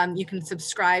 You can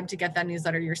subscribe to get that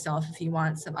newsletter yourself if you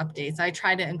want some updates. I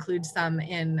try to include some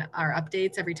in our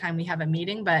updates every time we have a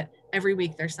meeting, but every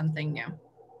week there's something new.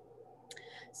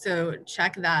 So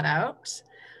check that out.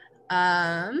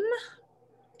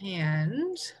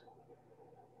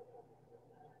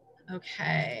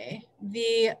 Okay,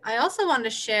 I also wanted to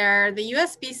share, the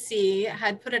USBC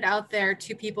had put it out there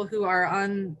to people who are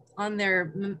on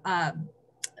their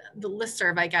the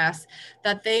listserv, I guess,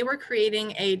 that they were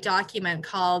creating a document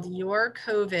called Your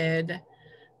COVID,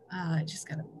 I just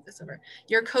gotta move this over,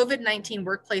 Your COVID-19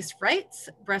 Workplace Rights,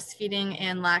 Breastfeeding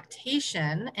and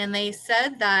Lactation. And they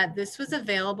said that this was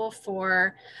available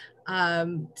for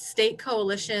state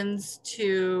coalitions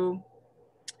to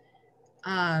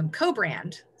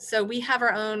co-brand. So we have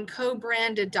our own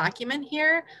co-branded document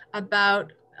here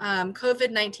about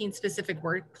COVID-19 specific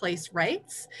workplace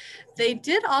rights. They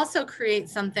did also create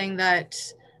something that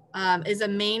is a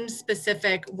Maine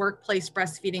specific workplace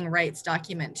breastfeeding rights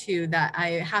document too, that I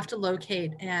have to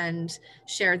locate and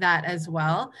share that as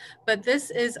well. But this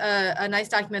is a nice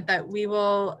document that we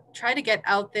will try to get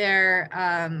out there.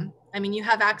 I mean, you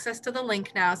have access to the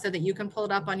link now so that you can pull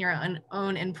it up on your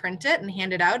own and print it and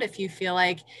hand it out if you feel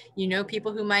like you know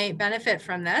people who might benefit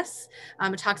from this.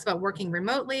 It talks about working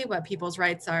remotely, what people's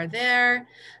rights are there,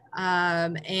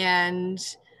 and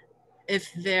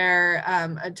if they're,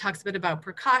 it talks a bit about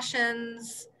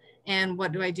precautions and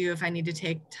what do I do if I need to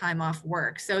take time off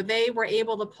work. So they were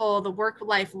able to pull, the Work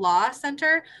Life Law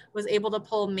Center was able to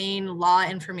pull Maine law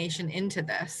information into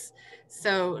this.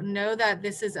 So know that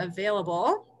this is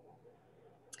available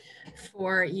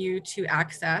for you to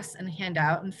access and hand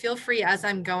out, and feel free as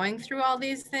I'm going through all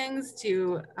these things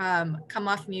to come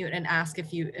off mute and ask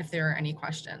if there are any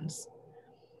questions.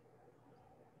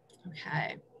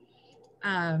 Okay.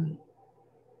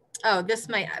 Oh, this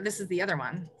is the other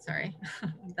one, sorry,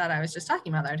 that I was just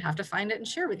talking about. I'd have to find it and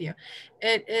share with you.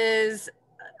 It is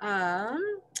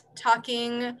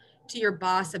talking to your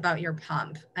boss about your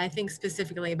pump. I think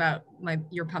specifically about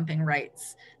your pumping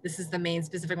rights. This is the Maine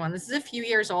specific one. This is a few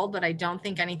years old, but I don't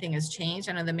think anything has changed.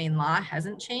 I know the Maine law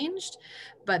hasn't changed,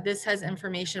 but this has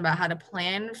information about how to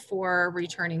plan for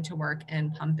returning to work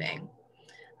and pumping.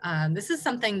 This is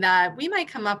something that we might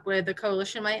come up with, the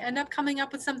coalition might end up coming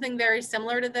up with something very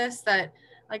similar to this that,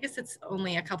 I guess it's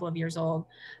only a couple of years old,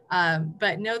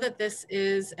 but know that this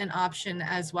is an option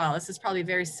as well. This is probably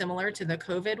very similar to the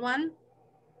COVID one,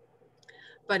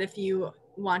 but if you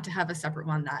want to have a separate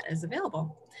one, that is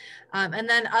available. And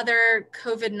then other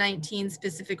COVID-19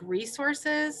 specific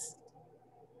resources.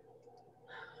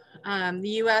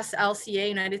 The US LCA,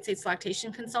 United States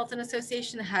Lactation Consultant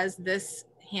Association, has this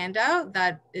handout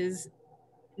that is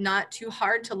not too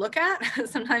hard to look at.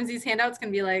 Sometimes these handouts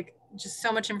can be like just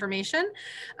so much information,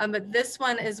 but this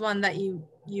one is one that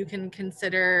you can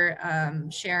consider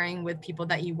sharing with people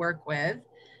that you work with.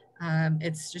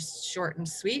 It's just short and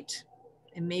sweet.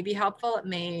 It may be helpful. It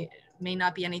may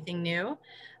not be anything new.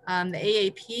 The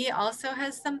AAP also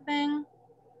has something.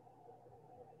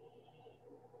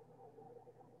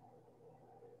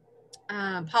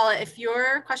 Paula, if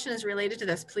your question is related to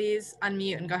this, please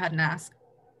unmute and go ahead and ask.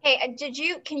 Hey,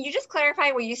 can you just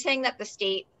clarify, were you saying that the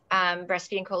state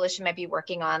Breastfeeding Coalition might be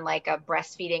working on like a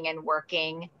breastfeeding and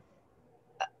working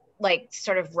like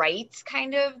sort of rights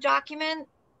kind of document?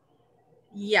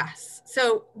 Yes.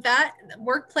 So that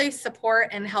workplace support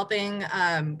and helping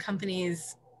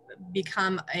companies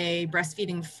become a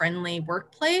breastfeeding friendly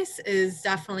workplace is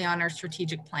definitely on our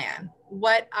strategic plan.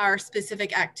 What our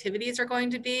specific activities are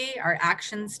going to be, our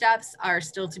action steps are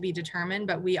still to be determined,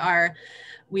 but we are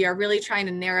really trying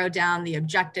to narrow down the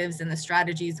objectives and the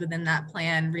strategies within that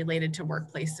plan related to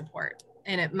workplace support.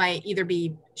 And it might either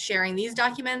be sharing these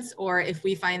documents, or if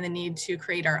we find the need to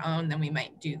create our own, then we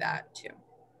might do that too.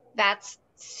 That's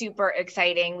super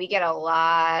exciting. We get a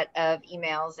lot of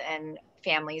emails and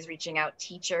families reaching out,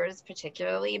 teachers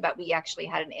particularly, but we actually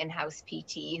had an in-house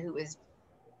PT who was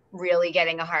really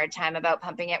getting a hard time about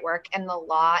pumping at work. And the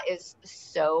law is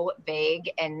so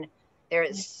vague, and there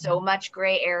is so much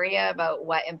gray area about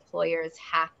what employers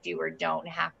have to or don't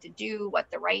have to do, what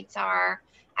the rights are.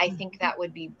 I think that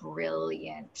would be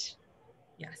brilliant.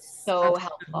 Yes. So absolutely.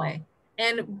 helpful.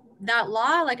 And that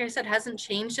law, like I said, hasn't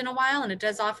changed in a while, and it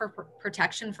does offer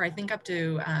protection for, I think, up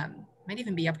to, might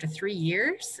even be up to 3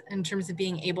 years in terms of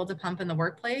being able to pump in the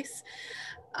workplace.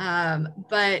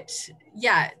 But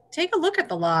yeah, take a look at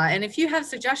the law. And if you have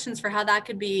suggestions for how that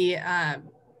could be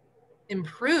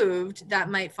improved, that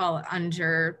might fall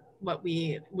under what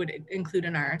we would include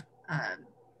in our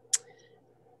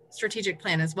strategic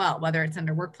plan as well, whether it's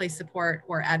under workplace support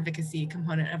or advocacy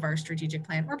component of our strategic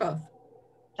plan, or both.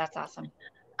 That's awesome.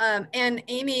 And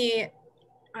Amy,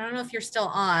 I don't know if you're still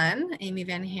on, Amy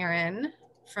Van Haren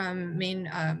from Maine,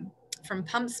 from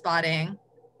Pump Spotting.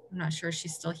 I'm not sure if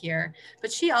she's still here,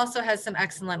 but she also has some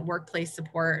excellent workplace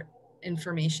support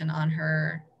information on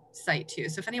her site too.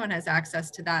 So if anyone has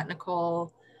access to that,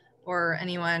 Nicole or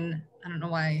anyone, I don't know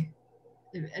why,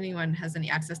 if anyone has any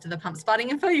access to the Pump Spotting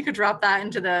info, you could drop that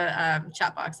into the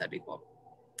chat box. That'd be cool.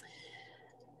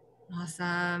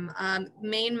 Awesome.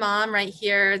 Maine Mom right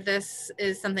here. This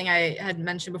is something I had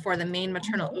mentioned before, the Maine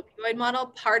maternal opioid model.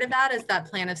 Part of that is that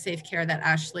plan of safe care that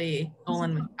Ashley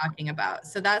Olin was talking about.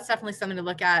 So that's definitely something to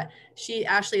look at.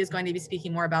 Ashley is going to be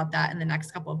speaking more about that in the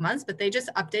next couple of months, but they just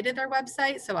updated their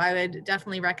website. So I would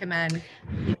definitely recommend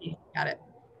you got it.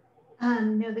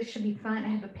 No, this should be fine. I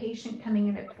have a patient coming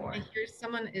in at 4. I hear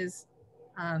someone is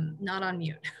not on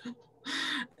mute.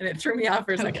 And it threw me off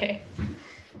for a second.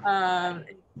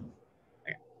 Okay.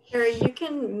 Carrie, you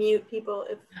can mute people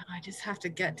if. No, I just have to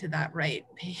get to that right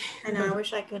page. I know, I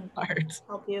wish I could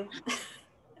help you.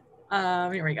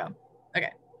 Here we go.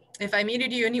 Okay. If I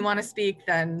muted you and you want to speak,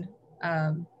 then go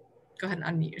ahead and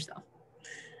unmute yourself.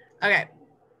 Okay.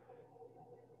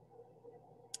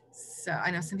 So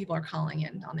I know some people are calling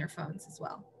in on their phones as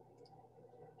well.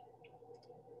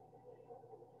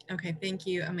 Okay, thank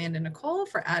you, Amanda Nicole,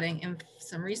 for adding in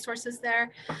some resources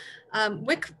there.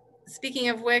 WIC, speaking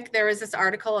of WIC, there was this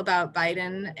article about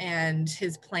Biden and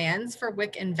his plans for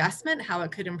WIC investment, how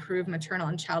it could improve maternal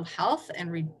and child health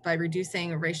and by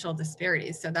reducing racial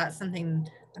disparities. So that's something,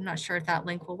 I'm not sure if that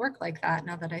link will work like that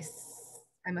now that I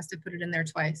must have put it in there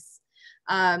twice.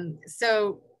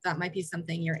 So that might be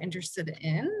something you're interested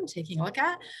in taking a look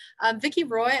at. Vicki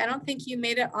Roy, I don't think you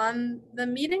made it on the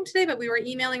meeting today, but we were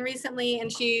emailing recently,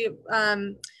 and she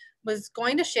was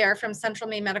going to share from Central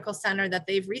Maine Medical Center that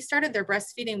they've restarted their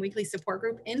breastfeeding weekly support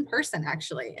group in person,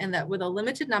 actually, and that with a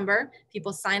limited number,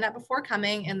 people sign up before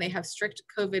coming, and they have strict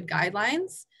COVID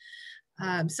guidelines.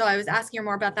 So I was asking her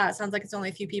more about that. It sounds like it's only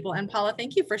a few people. And Paula,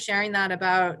 thank you for sharing that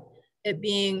about it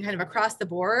being kind of across the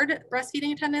board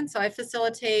breastfeeding attendance. So I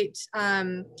facilitate,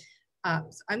 I'm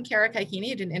Kara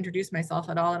Kaikini. I didn't introduce myself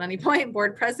at all at any point.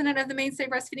 Board president of the Maine State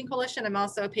Breastfeeding Coalition. I'm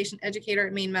also a patient educator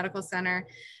at Maine Medical Center,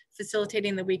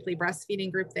 facilitating the weekly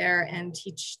breastfeeding group there and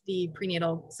teach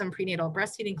some prenatal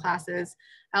breastfeeding classes.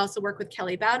 I also work with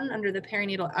Kelly Bowden under the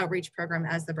perinatal outreach program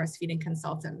as the breastfeeding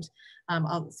consultant.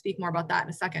 I'll speak more about that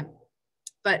in a second.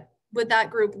 But with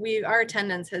that group, our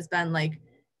attendance has been like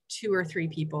 2 or 3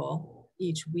 people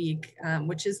each week,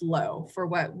 which is low for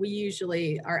what we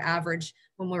usually, our average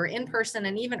when we were in person,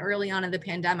 and even early on in the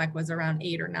pandemic was around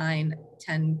 8 or 9,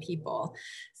 10 people.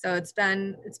 So it's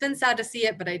been sad to see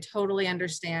it, but I totally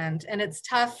understand. And it's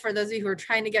tough for those of you who are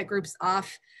trying to get groups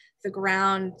off the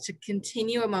ground to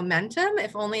continue a momentum.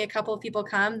 If only a couple of people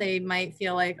come, they might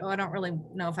feel like, oh, I don't really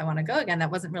know if I want to go again. That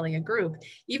wasn't really a group,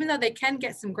 even though they can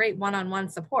get some great one-on-one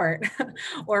support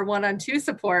or one-on-two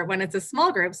support when it's a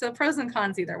small group. So pros and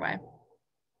cons either way.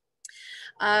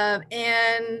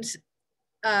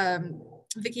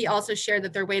 Vicki also shared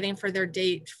that they're waiting for their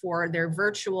date for their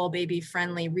virtual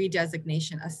baby-friendly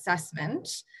redesignation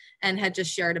assessment, and had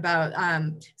just shared about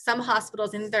some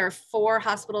hospitals, and there are 4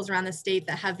 hospitals around the state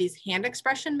that have these hand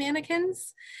expression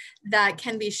mannequins that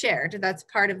can be shared. That's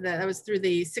part of that was through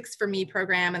the 6 for Me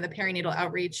program and the perinatal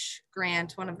outreach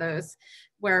grant, one of those,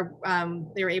 where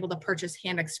they were able to purchase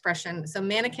hand expression. So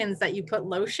mannequins that you put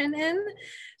lotion in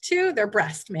to, they're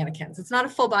breast mannequins. It's not a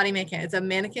full body mannequin, it's a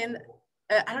mannequin.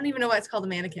 I don't even know why it's called a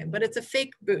mannequin, but it's a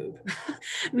fake boob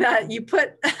that you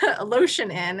put a lotion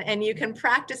in and you can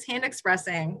practice hand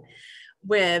expressing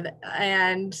with,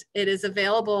 and it is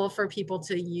available for people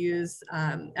to use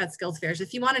at skills fairs.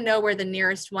 If you want to know where the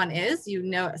nearest one is, you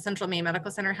know, Central Maine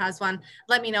Medical Center has one,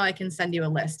 let me know, I can send you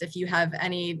a list. If you have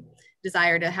any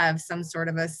desire to have some sort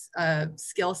of a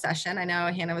skill session. I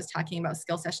know Hannah was talking about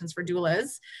skill sessions for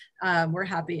doulas.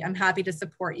 I'm happy to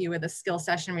support you with a skill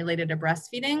session related to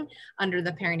breastfeeding under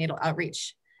the perinatal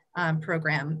outreach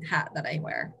program hat that I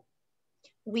wear.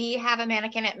 We have a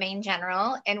mannequin at Maine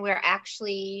General, and we're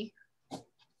actually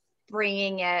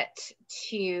bringing it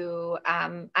to,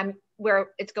 where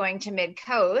it's going to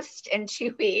Mid-Coast in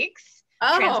 2 weeks,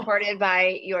 transported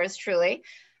by yours truly.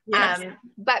 Yes.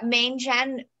 But Maine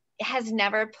Gen has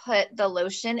never put the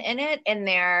lotion in it, and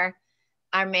our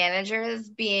managers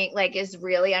is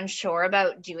really unsure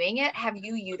about doing it. Have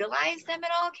you utilized them at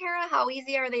all, Kara? How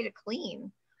easy are they to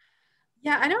clean?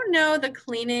 Yeah, I don't know the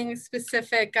cleaning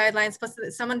specific guidelines. Plus,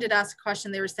 someone did ask a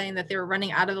question. They were saying that they were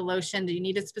running out of the lotion. Do you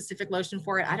need a specific lotion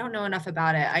for it? I don't know enough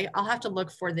about it. I'll have to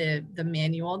look for the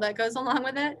manual that goes along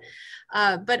with it.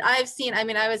 But I've seen,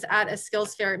 I was at a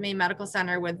skills fair at Maine Medical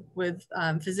Center with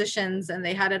physicians, and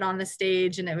they had it on the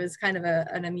stage, and it was kind of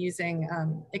an amusing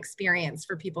experience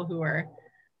for people who are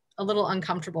a little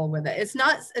uncomfortable with it. It's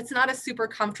not a super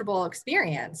comfortable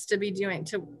experience to be doing,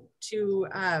 to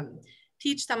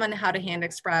teach someone how to hand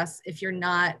express if you're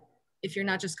not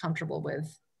just comfortable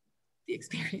with the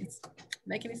experience.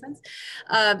 Make any sense?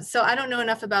 So I don't know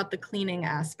enough about the cleaning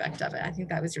aspect of it. I think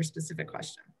that was your specific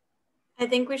question. I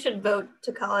think we should vote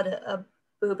to call it a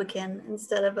boobikin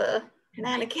instead of a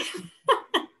mannequin.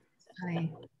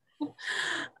 Funny.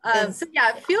 So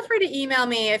yeah, feel free to email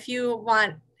me if you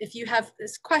want. If you have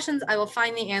questions, I will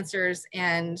find the answers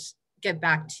and get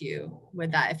back to you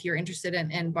with that. If you're interested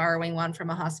in borrowing one from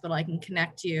a hospital, I can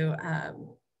connect you.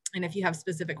 And if you have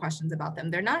specific questions about them,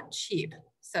 they're not cheap.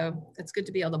 So it's good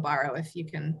to be able to borrow if you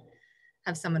can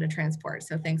have someone to transport.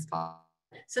 So thanks, Paul.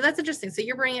 So that's interesting. So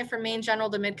you're bringing it from Maine General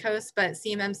to Mid-Coast, but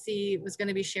CMMC was going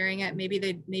to be sharing it.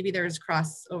 Maybe there's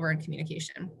crossover in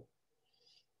communication.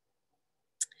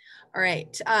 All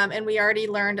right, and we already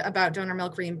learned about donor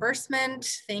milk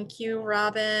reimbursement. Thank you,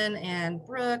 Robin and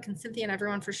Brooke and Cynthia and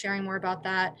everyone for sharing more about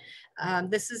that.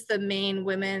 This is the Maine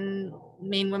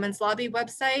Women's Lobby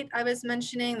website I was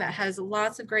mentioning that has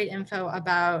lots of great info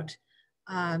about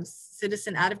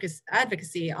citizen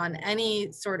advocacy on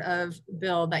any sort of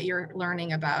bill that you're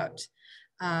learning about.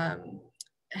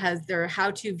 Has their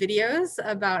how-to videos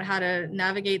about how to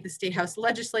navigate the State House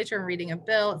legislature and reading a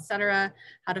bill, etc.,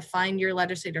 how to find your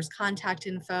legislator's contact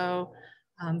info,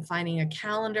 finding a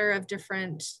calendar of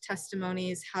different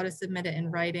testimonies, how to submit it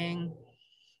in writing,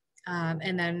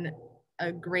 and then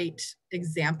a great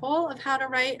example of how to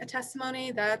write a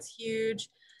testimony. That's huge.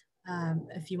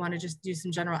 If you want to just do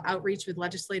some general outreach with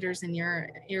legislators in your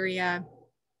area,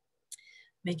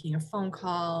 making a phone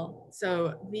call.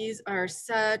 So these are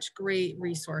such great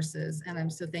resources, and I'm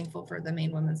so thankful for the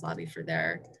Maine Women's Lobby for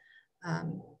their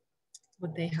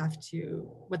what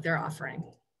they're offering.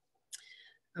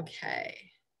 Okay,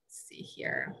 let's see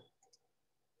here.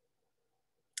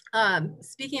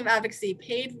 Speaking of advocacy,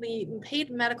 paid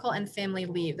medical and family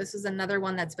leave. This is another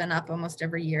one that's been up almost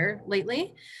every year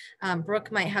lately.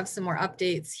 Brooke might have some more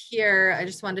updates here. I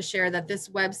just wanted to share that this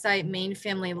website, Maine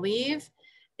Family Leave,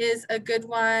 is a good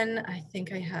one. I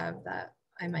think I have that.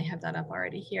 I might have that up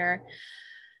already here.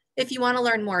 If you want to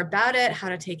learn more about it, how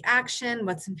to take action,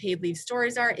 what some paid leave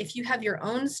stories are, if you have your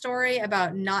own story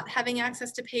about not having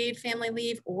access to paid family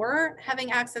leave or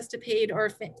having access to paid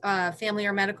or family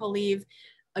or medical leave,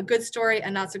 a good story, a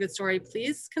not so good story,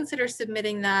 please consider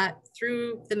submitting that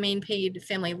through the Maine Paid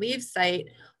Family Leave site,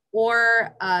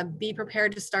 or be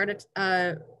prepared to start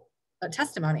a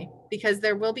testimony, because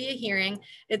there will be a hearing.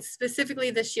 It's specifically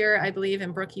this year, I believe,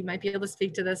 and Brooke, you might be able to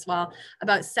speak to this well,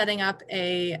 about setting up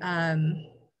a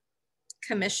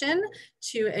commission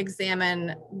to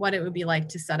examine what it would be like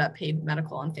to set up paid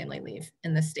medical and family leave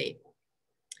in the state.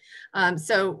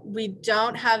 So we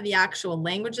don't have the actual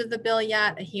language of the bill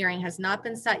yet. A hearing has not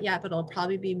been set yet, but it'll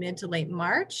probably be mid to late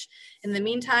March. In the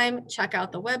meantime, check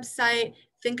out the website,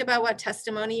 think about what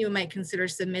testimony you might consider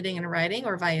submitting in writing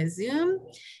or via Zoom,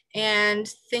 and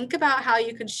think about how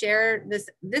you could share this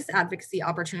advocacy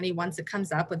opportunity once it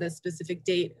comes up with a specific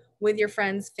date with your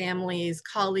friends, families,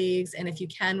 colleagues, and if you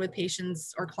can with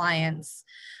patients or clients.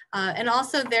 And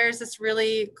also there's this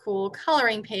really cool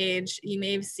coloring page. You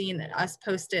may have seen us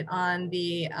post it on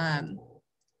the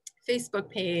Facebook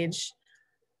page.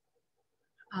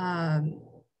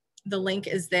 The link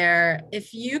is there.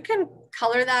 If you can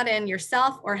color that in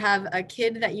yourself or have a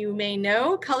kid that you may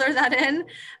know color that in,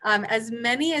 as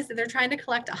many as they're trying to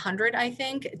collect 100, I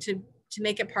think, to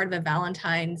make it part of a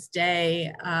Valentine's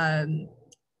Day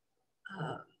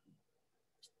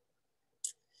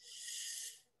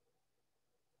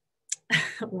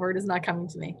word is not coming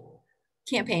to me.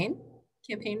 Campaign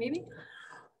maybe.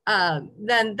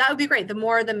 Then that would be great. The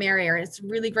more the merrier. It's a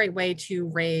really great way to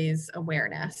raise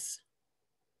awareness.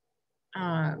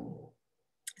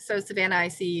 So Savannah, I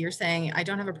see you're saying, I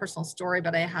don't have a personal story,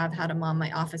 but I have had a mom in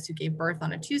my office who gave birth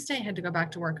on a Tuesday, had to go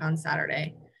back to work on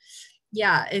Saturday.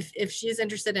 Yeah, if she's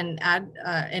interested in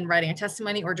writing a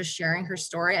testimony or just sharing her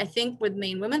story, I think with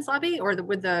Maine Women's Lobby or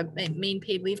with the Maine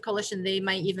Paid Leave Coalition, they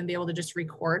might even be able to just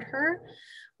record her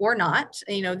or not.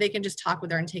 You know, they can just talk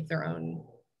with her and take their own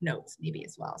notes maybe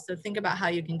as well. So think about how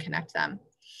you can connect them.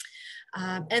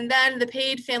 And then the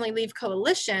Paid Family Leave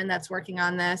Coalition that's working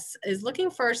on this is looking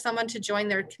for someone to join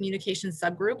their communications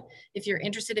subgroup. If you're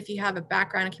interested, if you have a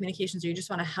background in communications or you just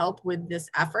want to help with this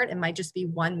effort, it might just be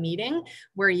one meeting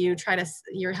where you're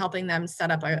helping them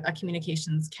set up a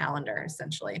communications calendar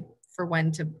essentially for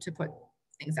when to put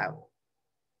things out.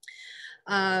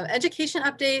 Education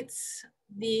updates.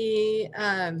 The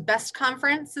BEST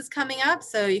conference is coming up,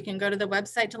 so you can go to the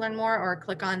website to learn more or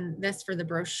click on this for the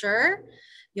brochure.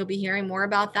 You'll be hearing more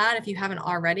about that if you haven't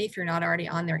already, if you're not already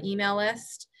on their email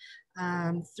list.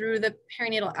 Through the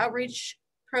perinatal outreach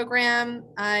program,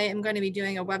 I am going to be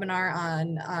doing a webinar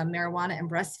on marijuana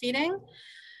and breastfeeding.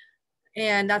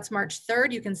 And that's March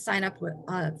 3rd. You can sign up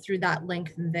through that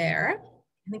link there.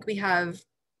 I think we have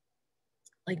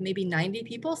like maybe 90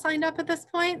 people signed up at this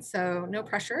point, so no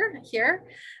pressure here.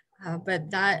 But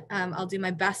that I'll do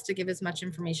my best to give as much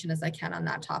information as I can on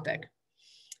that topic.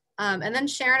 And then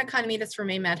Sharon Economides from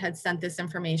Maine Med had sent this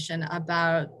information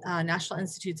about National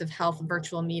Institutes of Health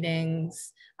virtual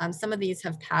meetings. Some of these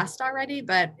have passed already,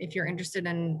 but if you're interested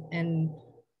in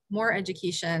more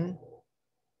education,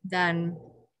 then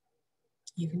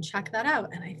you can check that out.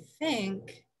 And I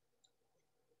think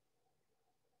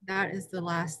that is the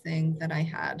last thing that I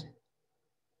had.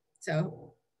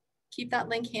 So keep that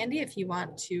link handy if you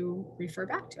want to refer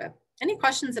back to it. Any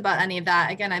questions about any of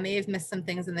that? Again, I may have missed some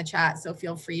things in the chat, so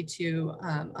feel free to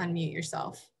unmute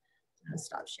yourself. I'm gonna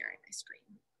stop sharing my screen.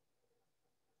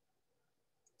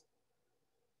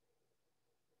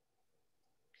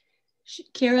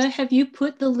 Kara, have you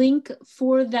put the link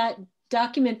for that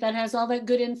document that has all that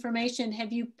good information?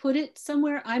 Have you put it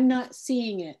somewhere? I'm not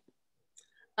seeing it.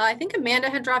 I think Amanda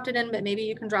had dropped it in, but maybe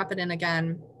you can drop it in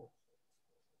again.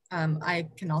 I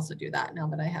can also do that now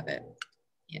that I have it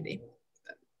handy.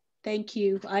 Thank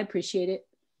you. I appreciate it.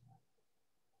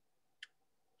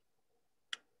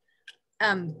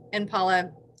 And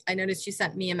Paula, I noticed you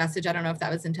sent me a message. I don't know if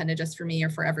that was intended just for me or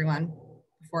for everyone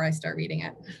before I start reading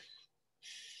it.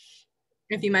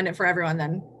 If you meant it for everyone,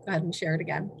 then go ahead and share it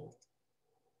again.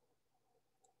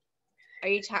 Are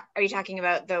you talking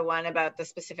about the one about the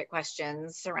specific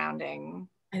questions surrounding?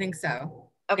 I think so.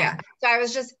 Okay, yeah. So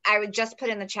I would just put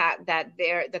in the chat that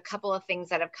the couple of things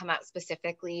that have come out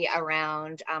specifically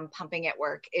around pumping at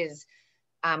work is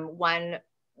one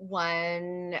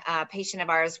patient of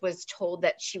ours was told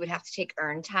that she would have to take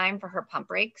earned time for her pump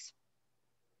breaks.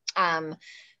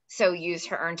 So use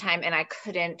her earned time, and I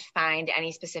couldn't find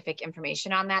any specific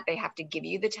information on that. They have to give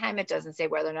you the time. It doesn't say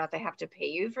whether or not they have to pay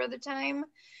you for the time.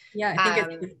 Yeah, I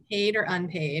think it's paid or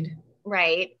unpaid.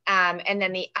 Right. And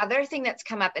then the other thing that's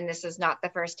come up, and this is not the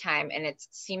first time, and it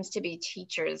seems to be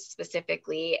teachers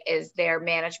specifically, is their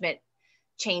management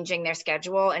changing their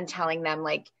schedule and telling them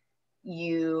like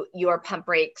your pump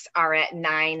breaks are at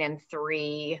 9 and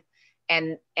 3.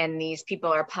 And these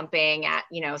people are pumping at,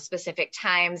 specific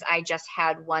times. I just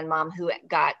had one mom who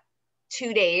got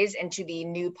 2 days into the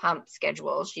new pump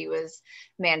schedule she was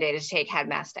mandated to take, had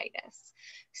mastitis.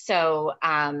 So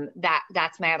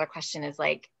that's my other question is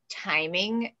like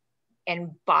timing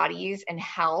and bodies and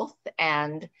health,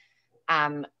 and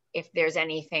if there's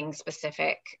anything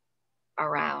specific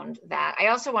around that. I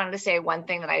also wanted to say one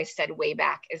thing that I said way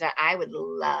back is that I would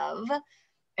love,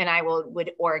 and I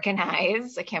would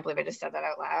organize, I can't believe I just said that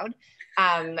out loud,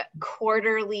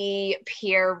 quarterly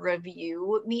peer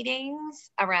review meetings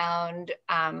around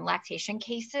lactation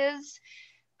cases.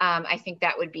 I think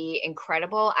that would be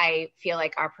incredible. I feel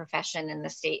like our profession in the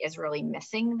state is really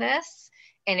missing this,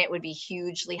 and it would be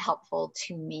hugely helpful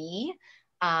to me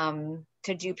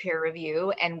to do peer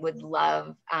review, and would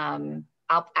love,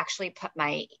 I'll put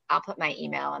my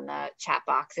email in the chat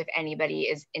box if anybody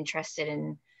is interested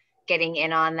in getting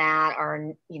in on that,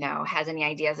 or, you know, has any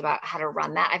ideas about how to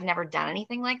run that. I've never done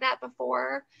anything like that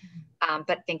before,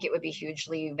 but think it would be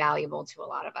hugely valuable to a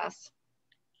lot of us.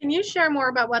 Can you share more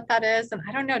about what that is? And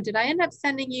I don't know, did I end up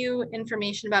sending you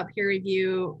information about peer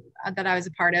review that I was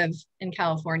a part of in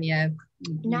California?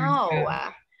 No,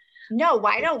 no,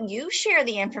 why don't you share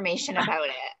the information about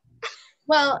it?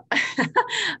 Well,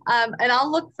 and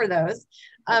I'll look for those.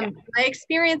 My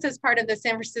experience as part of the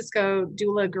San Francisco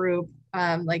doula group,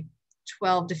 like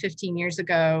 12 to 15 years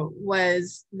ago,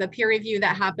 was the peer review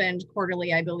that happened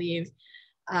quarterly, I believe.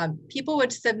 People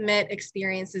would submit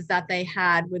experiences that they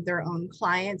had with their own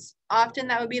clients. Often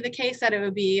that would be the case, that it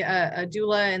would be a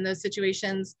doula in those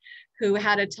situations who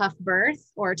had a tough birth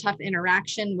or a tough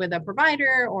interaction with a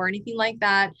provider or anything like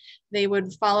that. They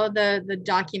would follow the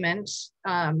document,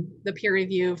 the peer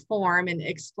review form, and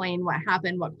explain what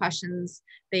happened, what questions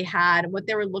they had, what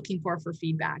they were looking for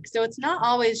feedback. So it's not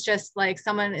always just like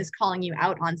someone is calling you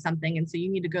out on something and so you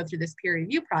need to go through this peer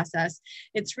review process.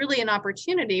 It's really an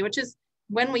opportunity, which is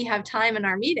when we have time in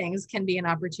our meetings, can be an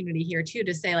opportunity here too,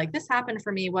 to say like, this happened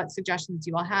for me, what suggestions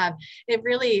do you all have? It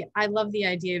really, I love the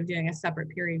idea of doing a separate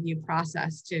peer review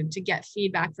process to get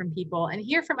feedback from people and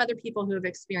hear from other people who have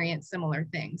experienced similar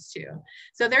things too.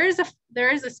 So there is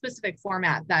a specific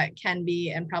format that can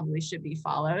be and probably should be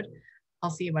followed. I'll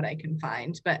see what I can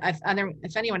find, but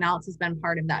if anyone else has been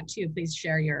part of that too, please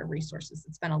share your resources.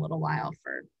 It's been a little while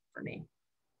for me.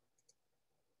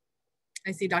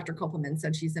 I see Dr. Kopelman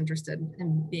said she's interested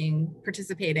in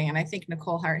participating, and I think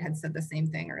Nicole Hart had said the same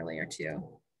thing earlier too.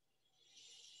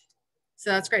 So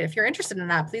that's great. If you're interested in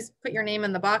that, please put your name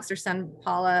in the box or send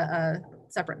Paula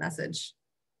a separate message.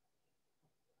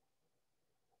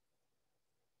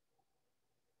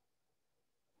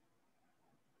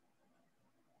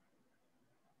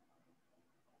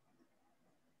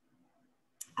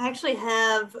 I actually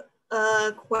have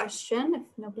a question if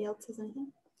nobody else has anything.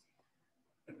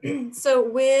 So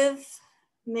with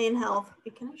Maine Health,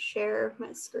 can I share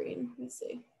my screen? Let me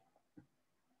see.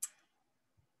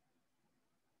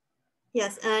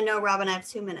 Yes, and I know, Robin, I have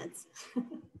 2 minutes.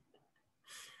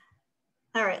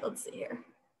 All right, let's see here.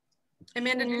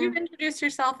 Amanda, did you introduce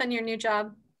yourself and your new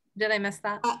job? Did I miss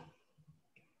that?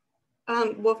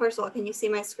 Well, first of all, can you see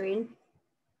my screen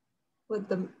with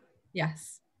the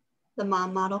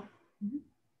mom model? Mm-hmm.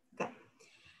 Okay.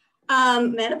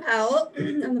 Amanda Powell,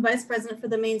 I'm the Vice President for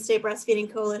the Maine State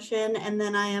Breastfeeding Coalition, and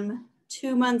then I am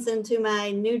 2 months into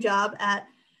my new job at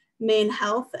Maine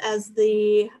Health as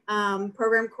the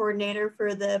program coordinator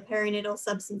for the perinatal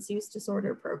substance use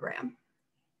disorder program.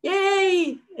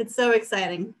 Yay! It's so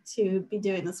exciting to be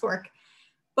doing this work,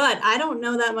 but I don't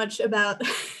know that much about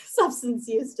substance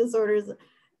use disorders,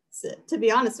 to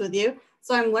be honest with you.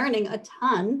 So I'm learning a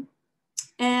ton.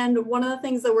 And one of the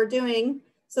things that we're doing,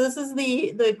 so this is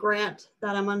the grant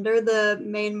that I'm under, the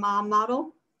Maine Mom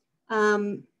Model.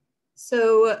 And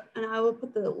I will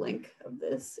put the link of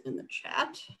this in the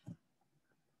chat.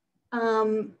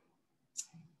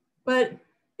 But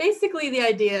basically the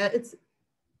idea, it's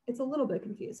a little bit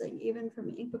confusing even for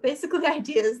me, but basically the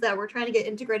idea is that we're trying to get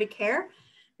integrated care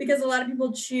because a lot of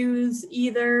people choose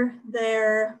either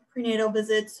their prenatal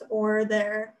visits or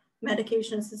their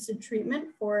medication assisted treatment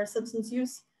for substance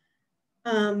use.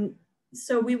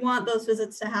 So we want those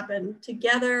visits to happen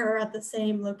together or at the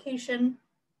same location.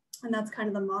 And that's kind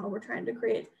of the model we're trying to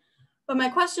create. But my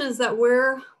question is that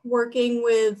we're working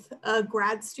with a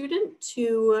grad student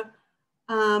to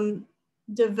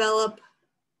develop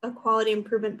a quality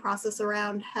improvement process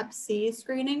around Hep C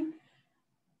screening.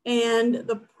 And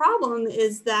the problem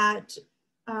is that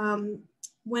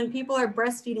when people are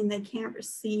breastfeeding, they can't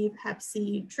receive Hep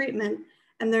C treatment.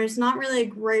 And there's not really a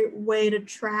great way to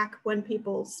track when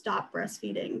people stop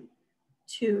breastfeeding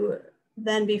to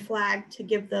then be flagged to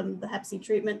give them the Hep C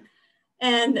treatment.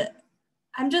 And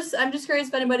I'm just curious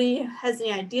if anybody has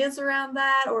any ideas around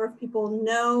that, or if people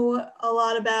know a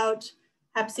lot about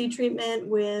Hep C treatment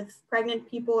with pregnant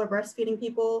people or breastfeeding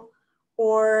people,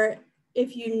 or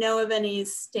if you know of any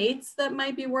states that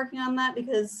might be working on that,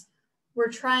 because we're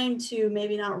trying to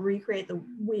maybe not recreate the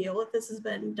wheel if this has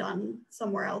been done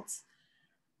somewhere else.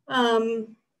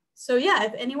 So yeah,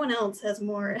 if anyone else has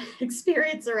more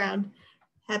experience around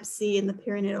Hep C in the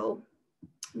perinatal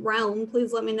realm,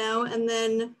 please let me know. And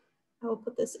then I will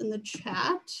put this in the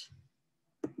chat.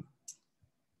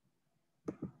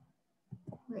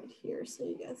 right here so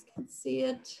you guys can see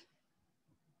it.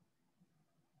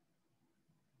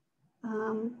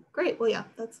 Great, well, yeah,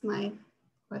 that's my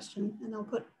question. And I'll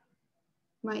put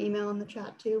my email in the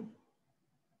chat too.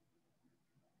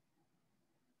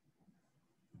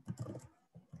 I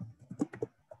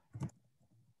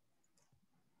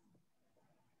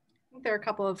think there are a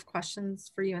couple of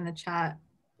questions for you in the chat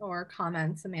or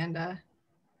comments, Amanda.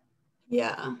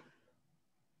 Yeah.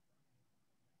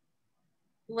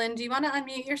 Lynn, do you want to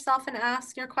unmute yourself and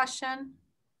ask your question?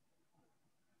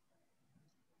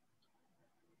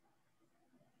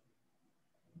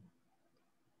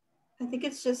 I think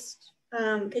it's just,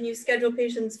 can you schedule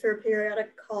patients for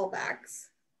periodic callbacks?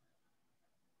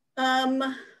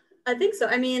 I think so.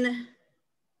 I mean,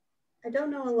 I don't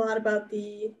know a lot about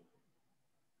the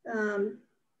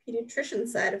pediatrician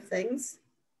side of things.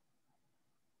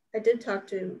 I did talk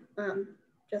to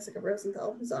Jessica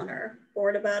Rosenthal, who's on our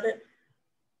board, about it.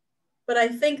 But I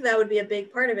think that would be a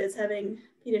big part of it, is having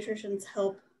pediatricians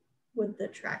help with the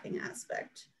tracking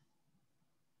aspect.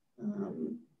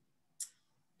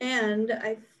 And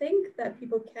I think that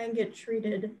people can get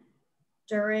treated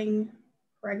during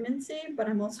pregnancy, but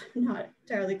I'm also not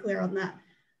entirely clear on that.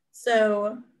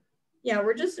 So yeah,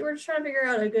 we're just trying to figure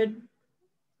out a good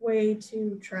way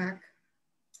to track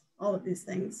all of these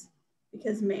things,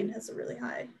 because Maine has a really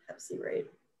high Hep C rate.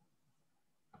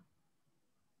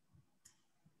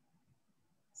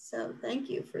 So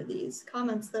thank you for these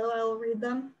comments, though. I'll read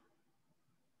them.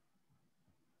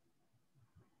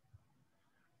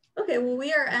 Okay, well,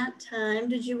 we are at time.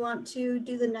 Did you want to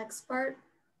do the next part,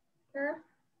 Kara?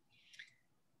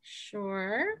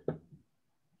 Sure.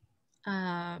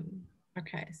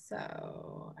 Okay,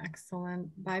 so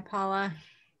excellent. Bye, Paula.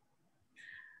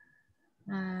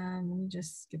 Let me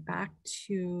just get back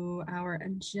to our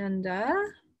agenda.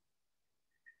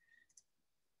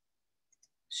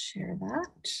 Share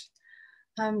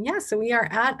that. Yeah, so we are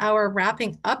at our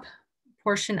wrapping up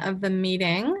portion of the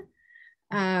meeting.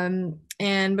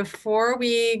 And before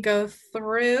we go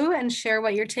through and share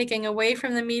what you're taking away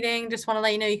from the meeting, just want to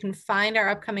let you know you can find our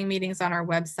upcoming meetings on our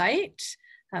website.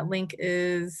 That link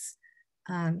is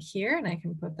here, and I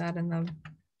can put that in the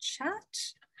chat.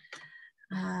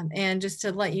 And just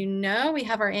to let you know, we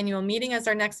have our annual meeting as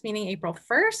our next meeting, April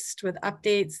 1st, with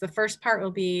updates. The first part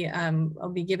will be, I'll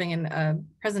be giving a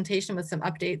presentation with some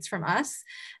updates from us.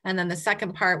 And then the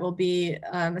second part will be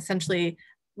essentially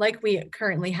like we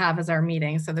currently have as our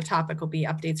meeting. So the topic will be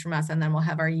updates from us, and then we'll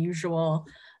have our usual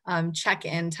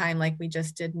check-in time like we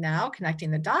just did now,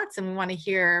 connecting the dots. And we want to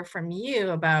hear from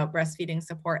you about breastfeeding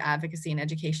support, advocacy, and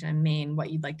education in Maine,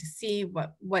 what you'd like to see,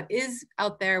 what is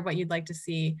out there, what you'd like to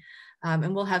see.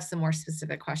 And we'll have some more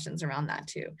specific questions around that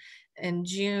too. In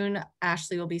June,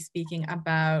 Ashley will be speaking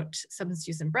about substance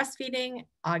use and breastfeeding.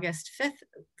 August 5th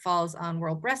falls on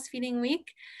World Breastfeeding Week.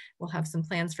 We'll have some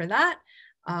plans for that.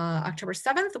 October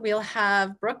 7th, we'll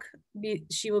have Brooke,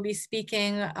 she will be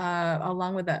speaking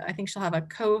along with, I think she'll have a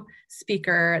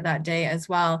co-speaker that day as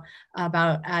well,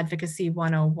 about Advocacy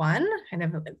 101, kind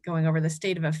of going over the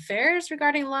state of affairs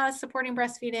regarding laws supporting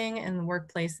breastfeeding in the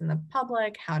workplace and the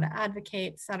public, how to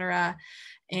advocate, etc.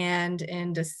 And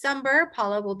in December,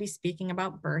 Paula will be speaking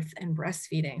about birth and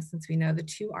breastfeeding, since we know the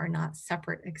two are not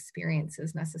separate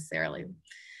experiences necessarily.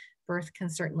 Birth can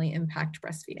certainly impact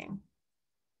breastfeeding.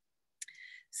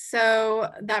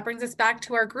 So that brings us back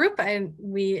to our group, and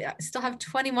we still have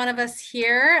 21 of us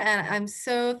here, and I'm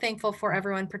so thankful for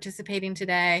everyone participating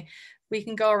today. We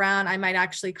can go around. I might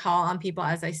actually call on people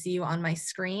as I see you on my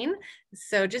screen.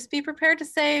 So just be prepared to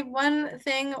say one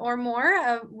thing or more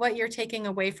of what you're taking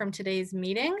away from today's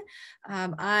meeting.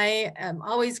 I am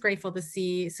always grateful to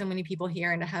see so many people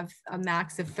here, and to have a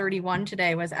max of 31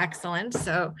 today was excellent.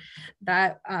 So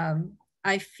that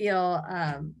I feel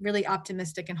really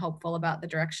optimistic and hopeful about the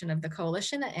direction of the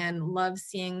coalition, and love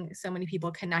seeing so many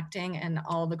people connecting and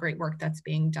all the great work that's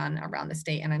being done around the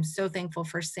state. And I'm so thankful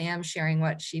for Sam sharing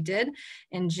what she did,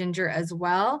 and Ginger as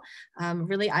well.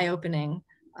 Really eye-opening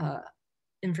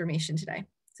information today.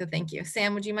 So thank you.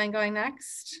 Sam, would you mind going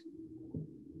next?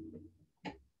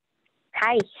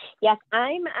 Hi. Yes,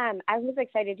 I was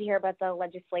excited to hear about the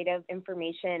legislative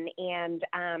information, and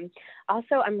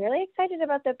also I'm really excited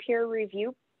about the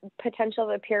potential of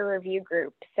a peer review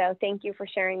group. So thank you for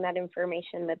sharing that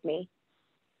information with me.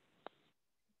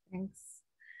 Thanks.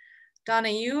 Donna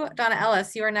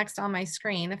Ellis, you are next on my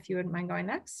screen, if you wouldn't mind going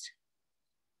next.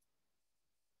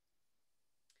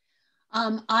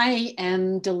 I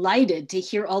am delighted to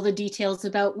hear all the details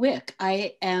about WIC.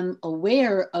 I am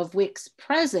aware of WIC's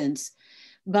presence,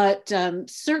 but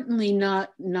certainly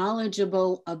not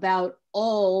knowledgeable about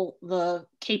all the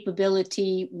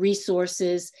capability,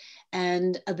 resources,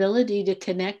 and ability to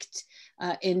connect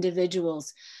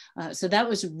individuals. So that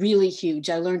was really huge.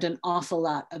 I learned an awful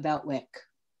lot about WIC.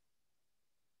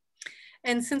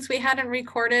 And since we hadn't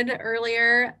recorded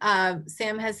earlier,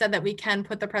 Sam has said that we can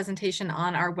put the presentation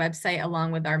on our website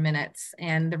along with our minutes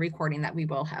and the recording that we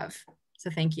will have.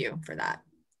 So thank you for that.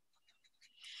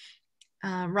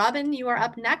 Robin, you are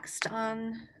up next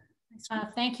on.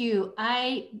 Thank you.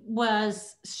 I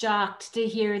was shocked to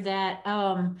hear that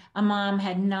a mom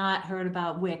had not heard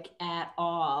about WIC at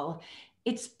all.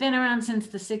 It's been around since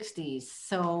the 60s,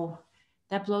 so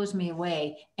that blows me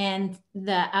away. And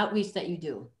the outreach that you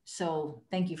do. So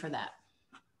thank you for that.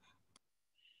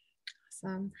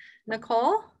 Awesome.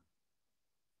 Nicole?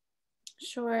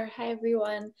 Sure. Hi,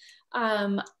 everyone.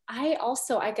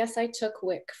 I guess I took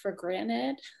WIC for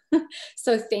granted.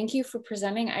 So thank you for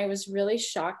presenting. I was really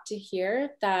shocked to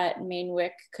hear that Maine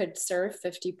WIC could serve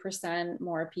 50%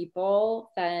 more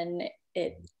people than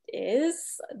it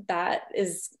is. That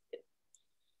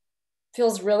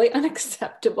feels really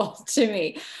unacceptable to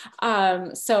me.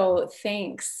 So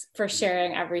thanks for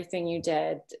sharing everything you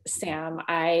did, Sam.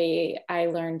 I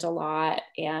learned a lot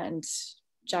and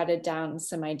jotted down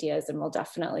some ideas, and we'll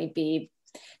definitely be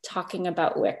talking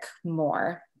about WIC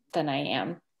more than I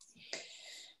am.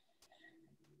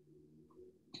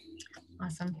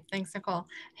 Awesome. Thanks, Nicole.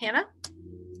 Hannah?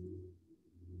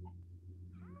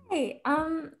 Hey,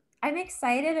 I'm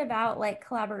excited about like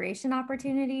collaboration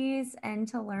opportunities and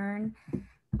to learn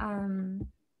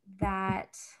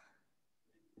that,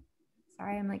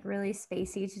 sorry, I'm like really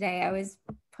spacey today. I was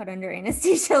put under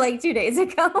anesthesia like 2 days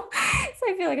ago. So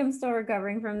I feel like I'm still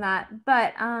recovering from that.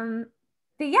 But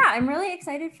yeah, I'm really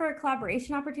excited for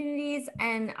collaboration opportunities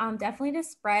and definitely to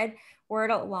spread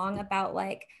word along about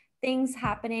like things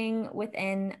happening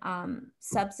within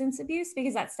substance abuse,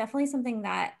 because that's definitely something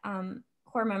that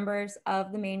core members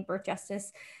of the Maine Birth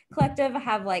Justice Collective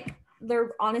have like,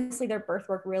 honestly, their birth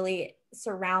work really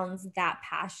surrounds that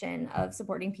passion of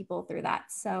supporting people through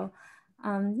that. So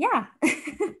yeah.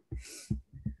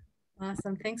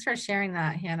 Awesome. Thanks for sharing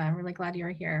that, Hannah. I'm really glad you're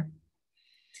here.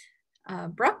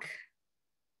 Brooke?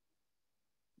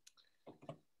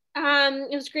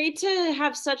 It was great to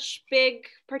have such big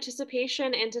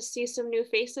participation and to see some new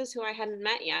faces who I hadn't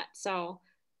met yet. So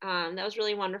that was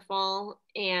really wonderful,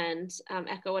 and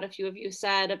echo what a few of you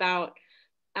said about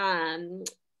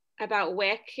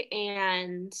WIC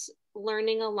and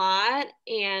learning a lot,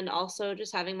 and also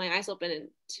just having my eyes open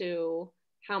to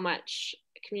how much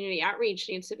community outreach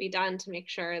needs to be done to make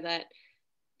sure that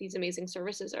these amazing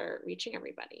services are reaching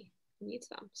everybody who needs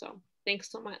them. So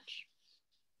thanks so much.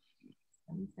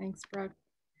 Thanks, Brooke.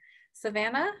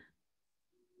 Savannah?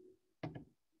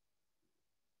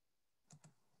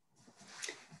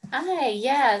 Hi,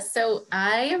 yeah, so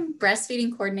I am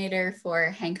breastfeeding coordinator for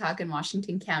Hancock and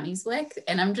Washington Counties WIC,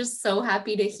 and I'm just so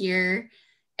happy to hear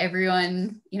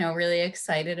everyone, really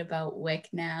excited about WIC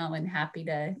now and happy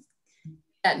to get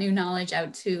that new knowledge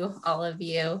out to all of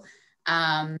you.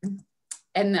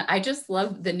 And I just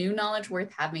love the new knowledge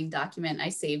worth having document. I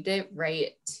saved it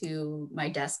right to my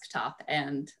desktop,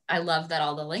 and I love that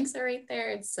all the links are right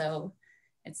there. It's so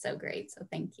great, so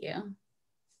thank you.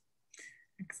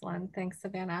 Excellent. Thanks,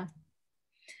 Savannah.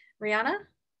 Rihanna?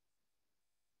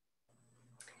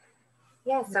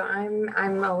 Yeah, so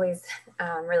I'm always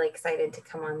really excited to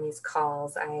come on these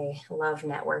calls. I love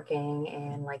networking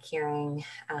and like hearing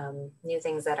new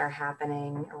things that are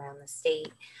happening around the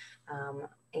state.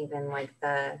 Even like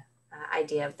the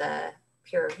idea of the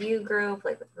peer review group,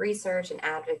 like with research and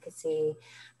advocacy.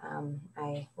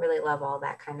 I really love all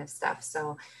that kind of stuff.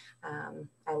 So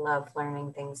I love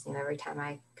learning things, every time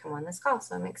I come on this call.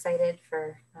 So I'm excited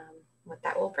for what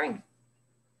that will bring.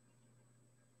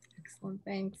 Excellent,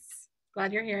 thanks.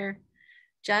 Glad you're here.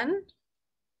 Jen?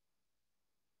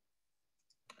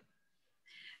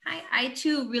 Hi, I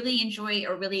too really enjoy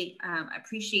or really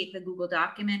appreciate the Google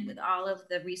document with all of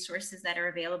the resources that are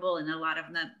available and a lot of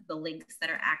the links that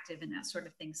are active and that sort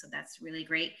of thing. So that's really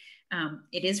great.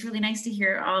 It is really nice to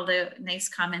hear all the nice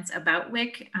comments about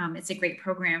WIC. It's a great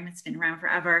program. It's been around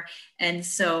forever. And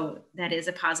so that is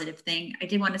a positive thing. I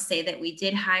did want to say that we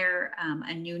did hire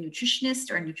a new nutritionist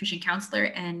or a nutrition counselor,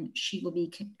 and she will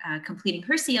be completing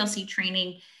her CLC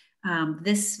training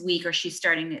this week, or she's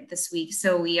starting it this week.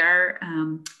 So we are,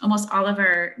 almost all of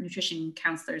our nutrition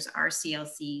counselors are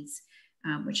CLCs,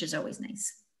 which is always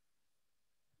nice.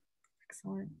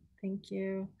 Excellent, thank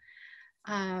you.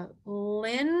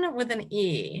 Lynn with an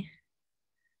E.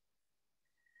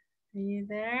 Are you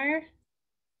there?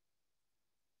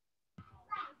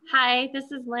 Hi,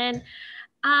 this is Lynn.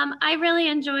 I really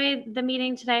enjoyed the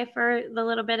meeting today for the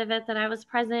little bit of it that I was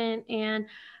present, and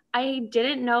I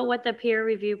didn't know what the peer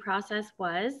review process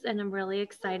was, and I'm really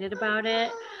excited about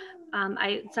it.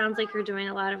 It sounds like you're doing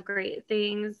a lot of great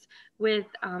things with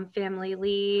family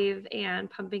leave and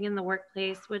pumping in the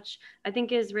workplace, which I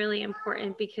think is really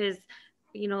important because,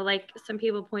 you know, like some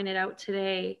people pointed out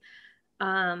today,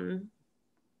 the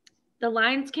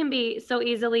lines can be so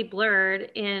easily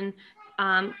blurred, and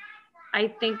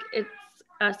I think it's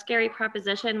a scary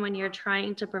proposition when you're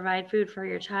trying to provide food for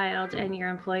your child and your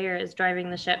employer is driving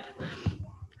the ship.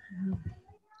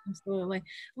 Absolutely.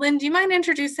 Lynn, do you mind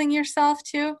introducing yourself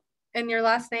too and your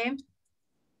last name?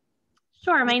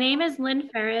 Sure. My name is Lynn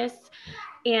Ferris,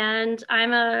 and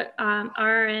I'm a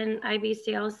RN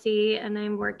IBCLC, and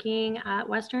I'm working at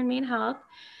Western Maine Health,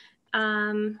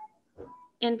 inpatient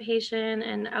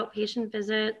and outpatient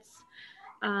visits.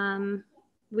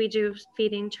 We do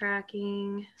feeding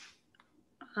tracking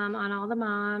on all the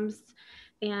moms,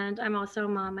 and I'm also a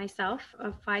mom myself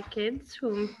of 5 kids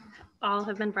whom all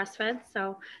have been breastfed.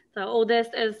 So the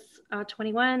oldest is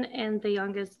 21 and the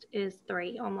youngest is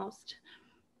 3 almost.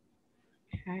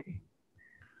 Okay.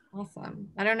 Awesome.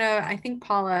 I don't know. I think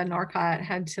Paula Norcott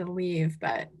had to leave,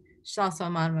 but she's also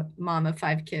a mom of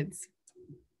 5 kids.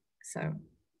 So you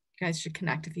guys should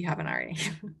connect if you haven't already.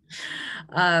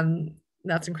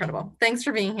 That's incredible. Thanks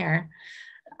for being here.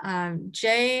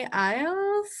 Jay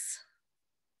Isles,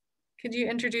 could you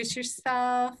introduce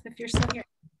yourself if you're still here?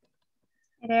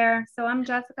 Hey there. So I'm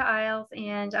Jessica Isles,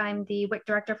 and I'm the WIC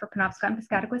Director for Penobscot and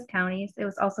Piscataquis counties. It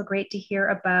was also great to hear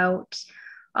about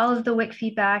all of the WIC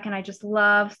feedback, and I just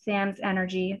love Sam's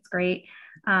energy. It's great.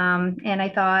 And I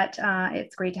thought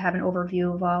it's great to have an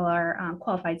overview of all our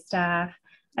qualified staff.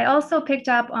 I also picked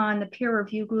up on the peer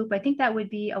review group. I think that would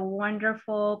be a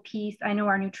wonderful piece. I know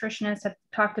our nutritionists have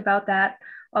talked about that.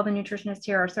 All the nutritionists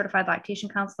here are certified lactation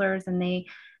counselors, and they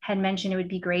had mentioned it would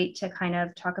be great to kind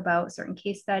of talk about certain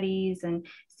case studies and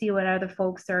see what other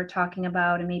folks are talking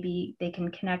about, and maybe they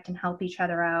can connect and help each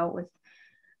other out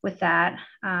with that.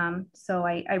 So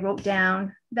I wrote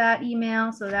down that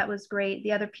email, so that was great.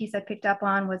 The other piece I picked up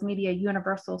on was maybe a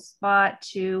universal spot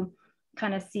to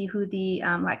kind of see who the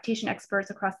lactation experts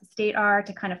across the state are,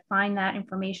 to kind of find that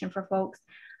information for folks.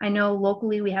 I know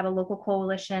locally we have a local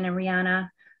coalition, and Rihanna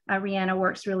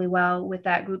works really well with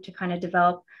that group to kind of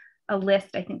develop a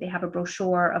list. I think they have a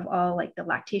brochure of all like the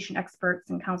lactation experts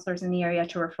and counselors in the area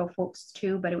to refer folks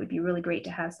to, but it would be really great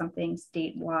to have something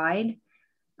statewide.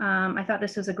 I thought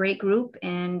this was a great group,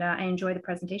 and I enjoyed the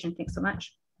presentation. Thanks so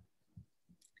much.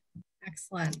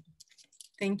 Excellent.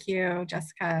 Thank you,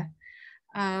 Jessica.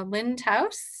 Lynn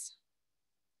Taus.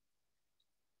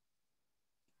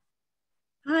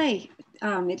 Hi,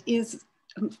 it is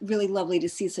really lovely to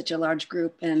see such a large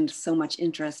group and so much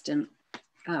interest in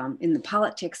the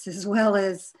politics as well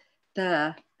as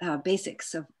the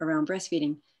basics around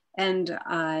breastfeeding. And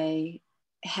I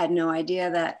had no idea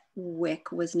that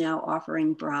WIC was now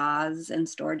offering bras and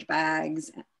storage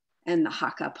bags and the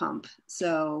Haka pump.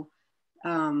 So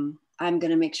I'm going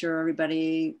to make sure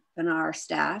everybody in our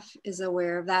staff is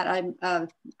aware of that. I'm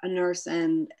a nurse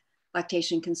and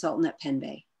lactation consultant at Penn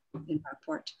Bay in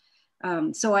Rockport.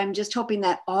 So I'm just hoping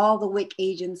that all the WIC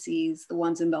agencies, the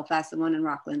ones in Belfast, the one in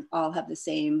Rockland, all have the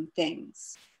same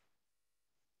things.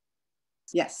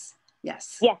 Yes,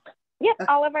 yes. Yes, yes. Okay.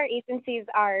 All of our agencies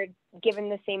are given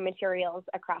the same materials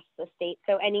across the state.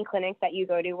 So any clinic that you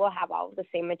go to will have all of the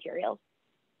same materials.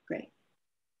 Great.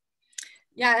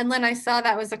 Yeah, and Lynn, I saw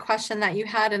that was a question that you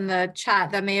had in the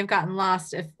chat that may have gotten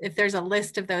lost. If there's a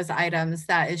list of those items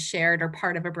that is shared or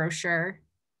part of a brochure.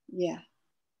 Yeah.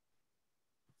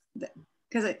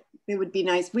 Because it would be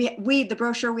nice. The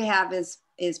brochure we have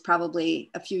is probably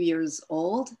a few years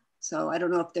old. So I don't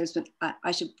know if there's been,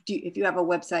 I should do, if you have a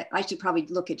website, I should probably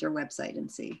look at your website and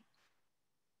see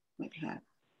what you have.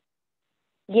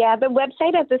 Yeah, the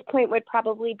website at this point would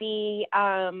probably be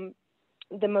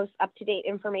the most up-to-date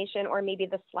information, or maybe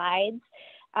the slides.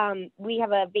 We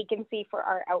have a vacancy for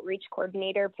our outreach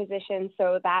coordinator position.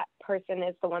 So that person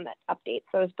is the one that updates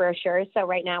those brochures. So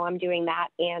right now I'm doing that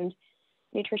and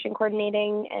nutrition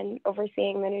coordinating and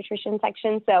overseeing the nutrition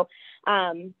section. So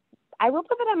I will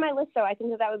put that on my list. So I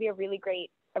think that would be a really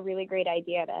great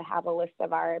idea to have a list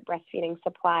of our breastfeeding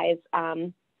supplies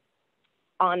on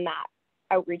that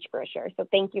outreach brochure. So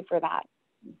thank you for that.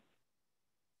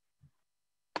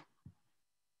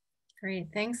 Great,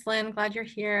 thanks, Lynn. Glad you're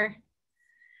here.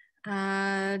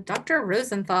 Dr.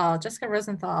 Rosenthal, Jessica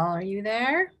Rosenthal, are you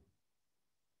there?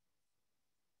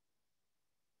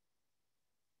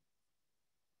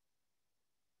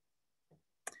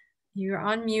 You're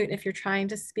on mute if you're trying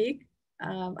to speak.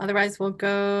 Otherwise, we'll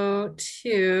go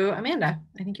to Amanda.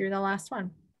 I think you're the last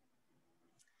one.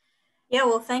 Yeah,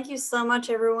 well, thank you so much,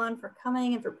 everyone, for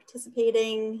coming and for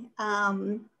participating.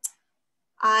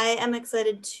 I am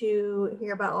excited to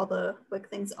hear about all the WIC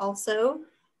things also.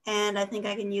 And I think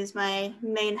I can use my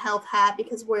Maine health hat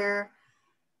because we're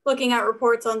looking at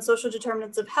reports on social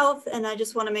determinants of health. And I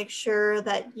just want to make sure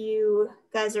that you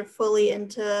guys are fully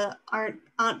into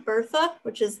Aunt Bertha,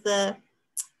 which is the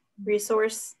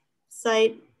resource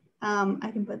site. I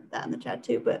can put that in the chat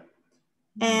too, but,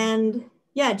 and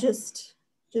yeah, just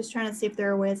trying to see if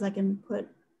there are ways I can put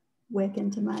WIC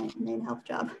into my Maine health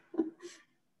job.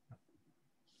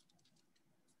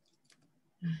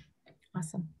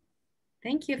 Awesome.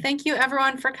 Thank you. Thank you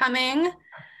everyone for coming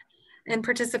and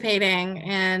participating,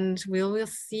 and we will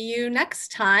see you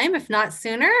next time, if not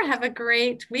sooner. Have a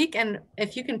great week. And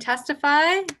if you can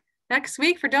testify next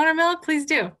week for donor milk, please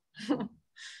do. All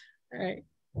right.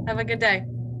 Have a good day.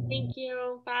 Thank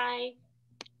you. Bye.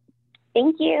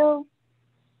 Thank you.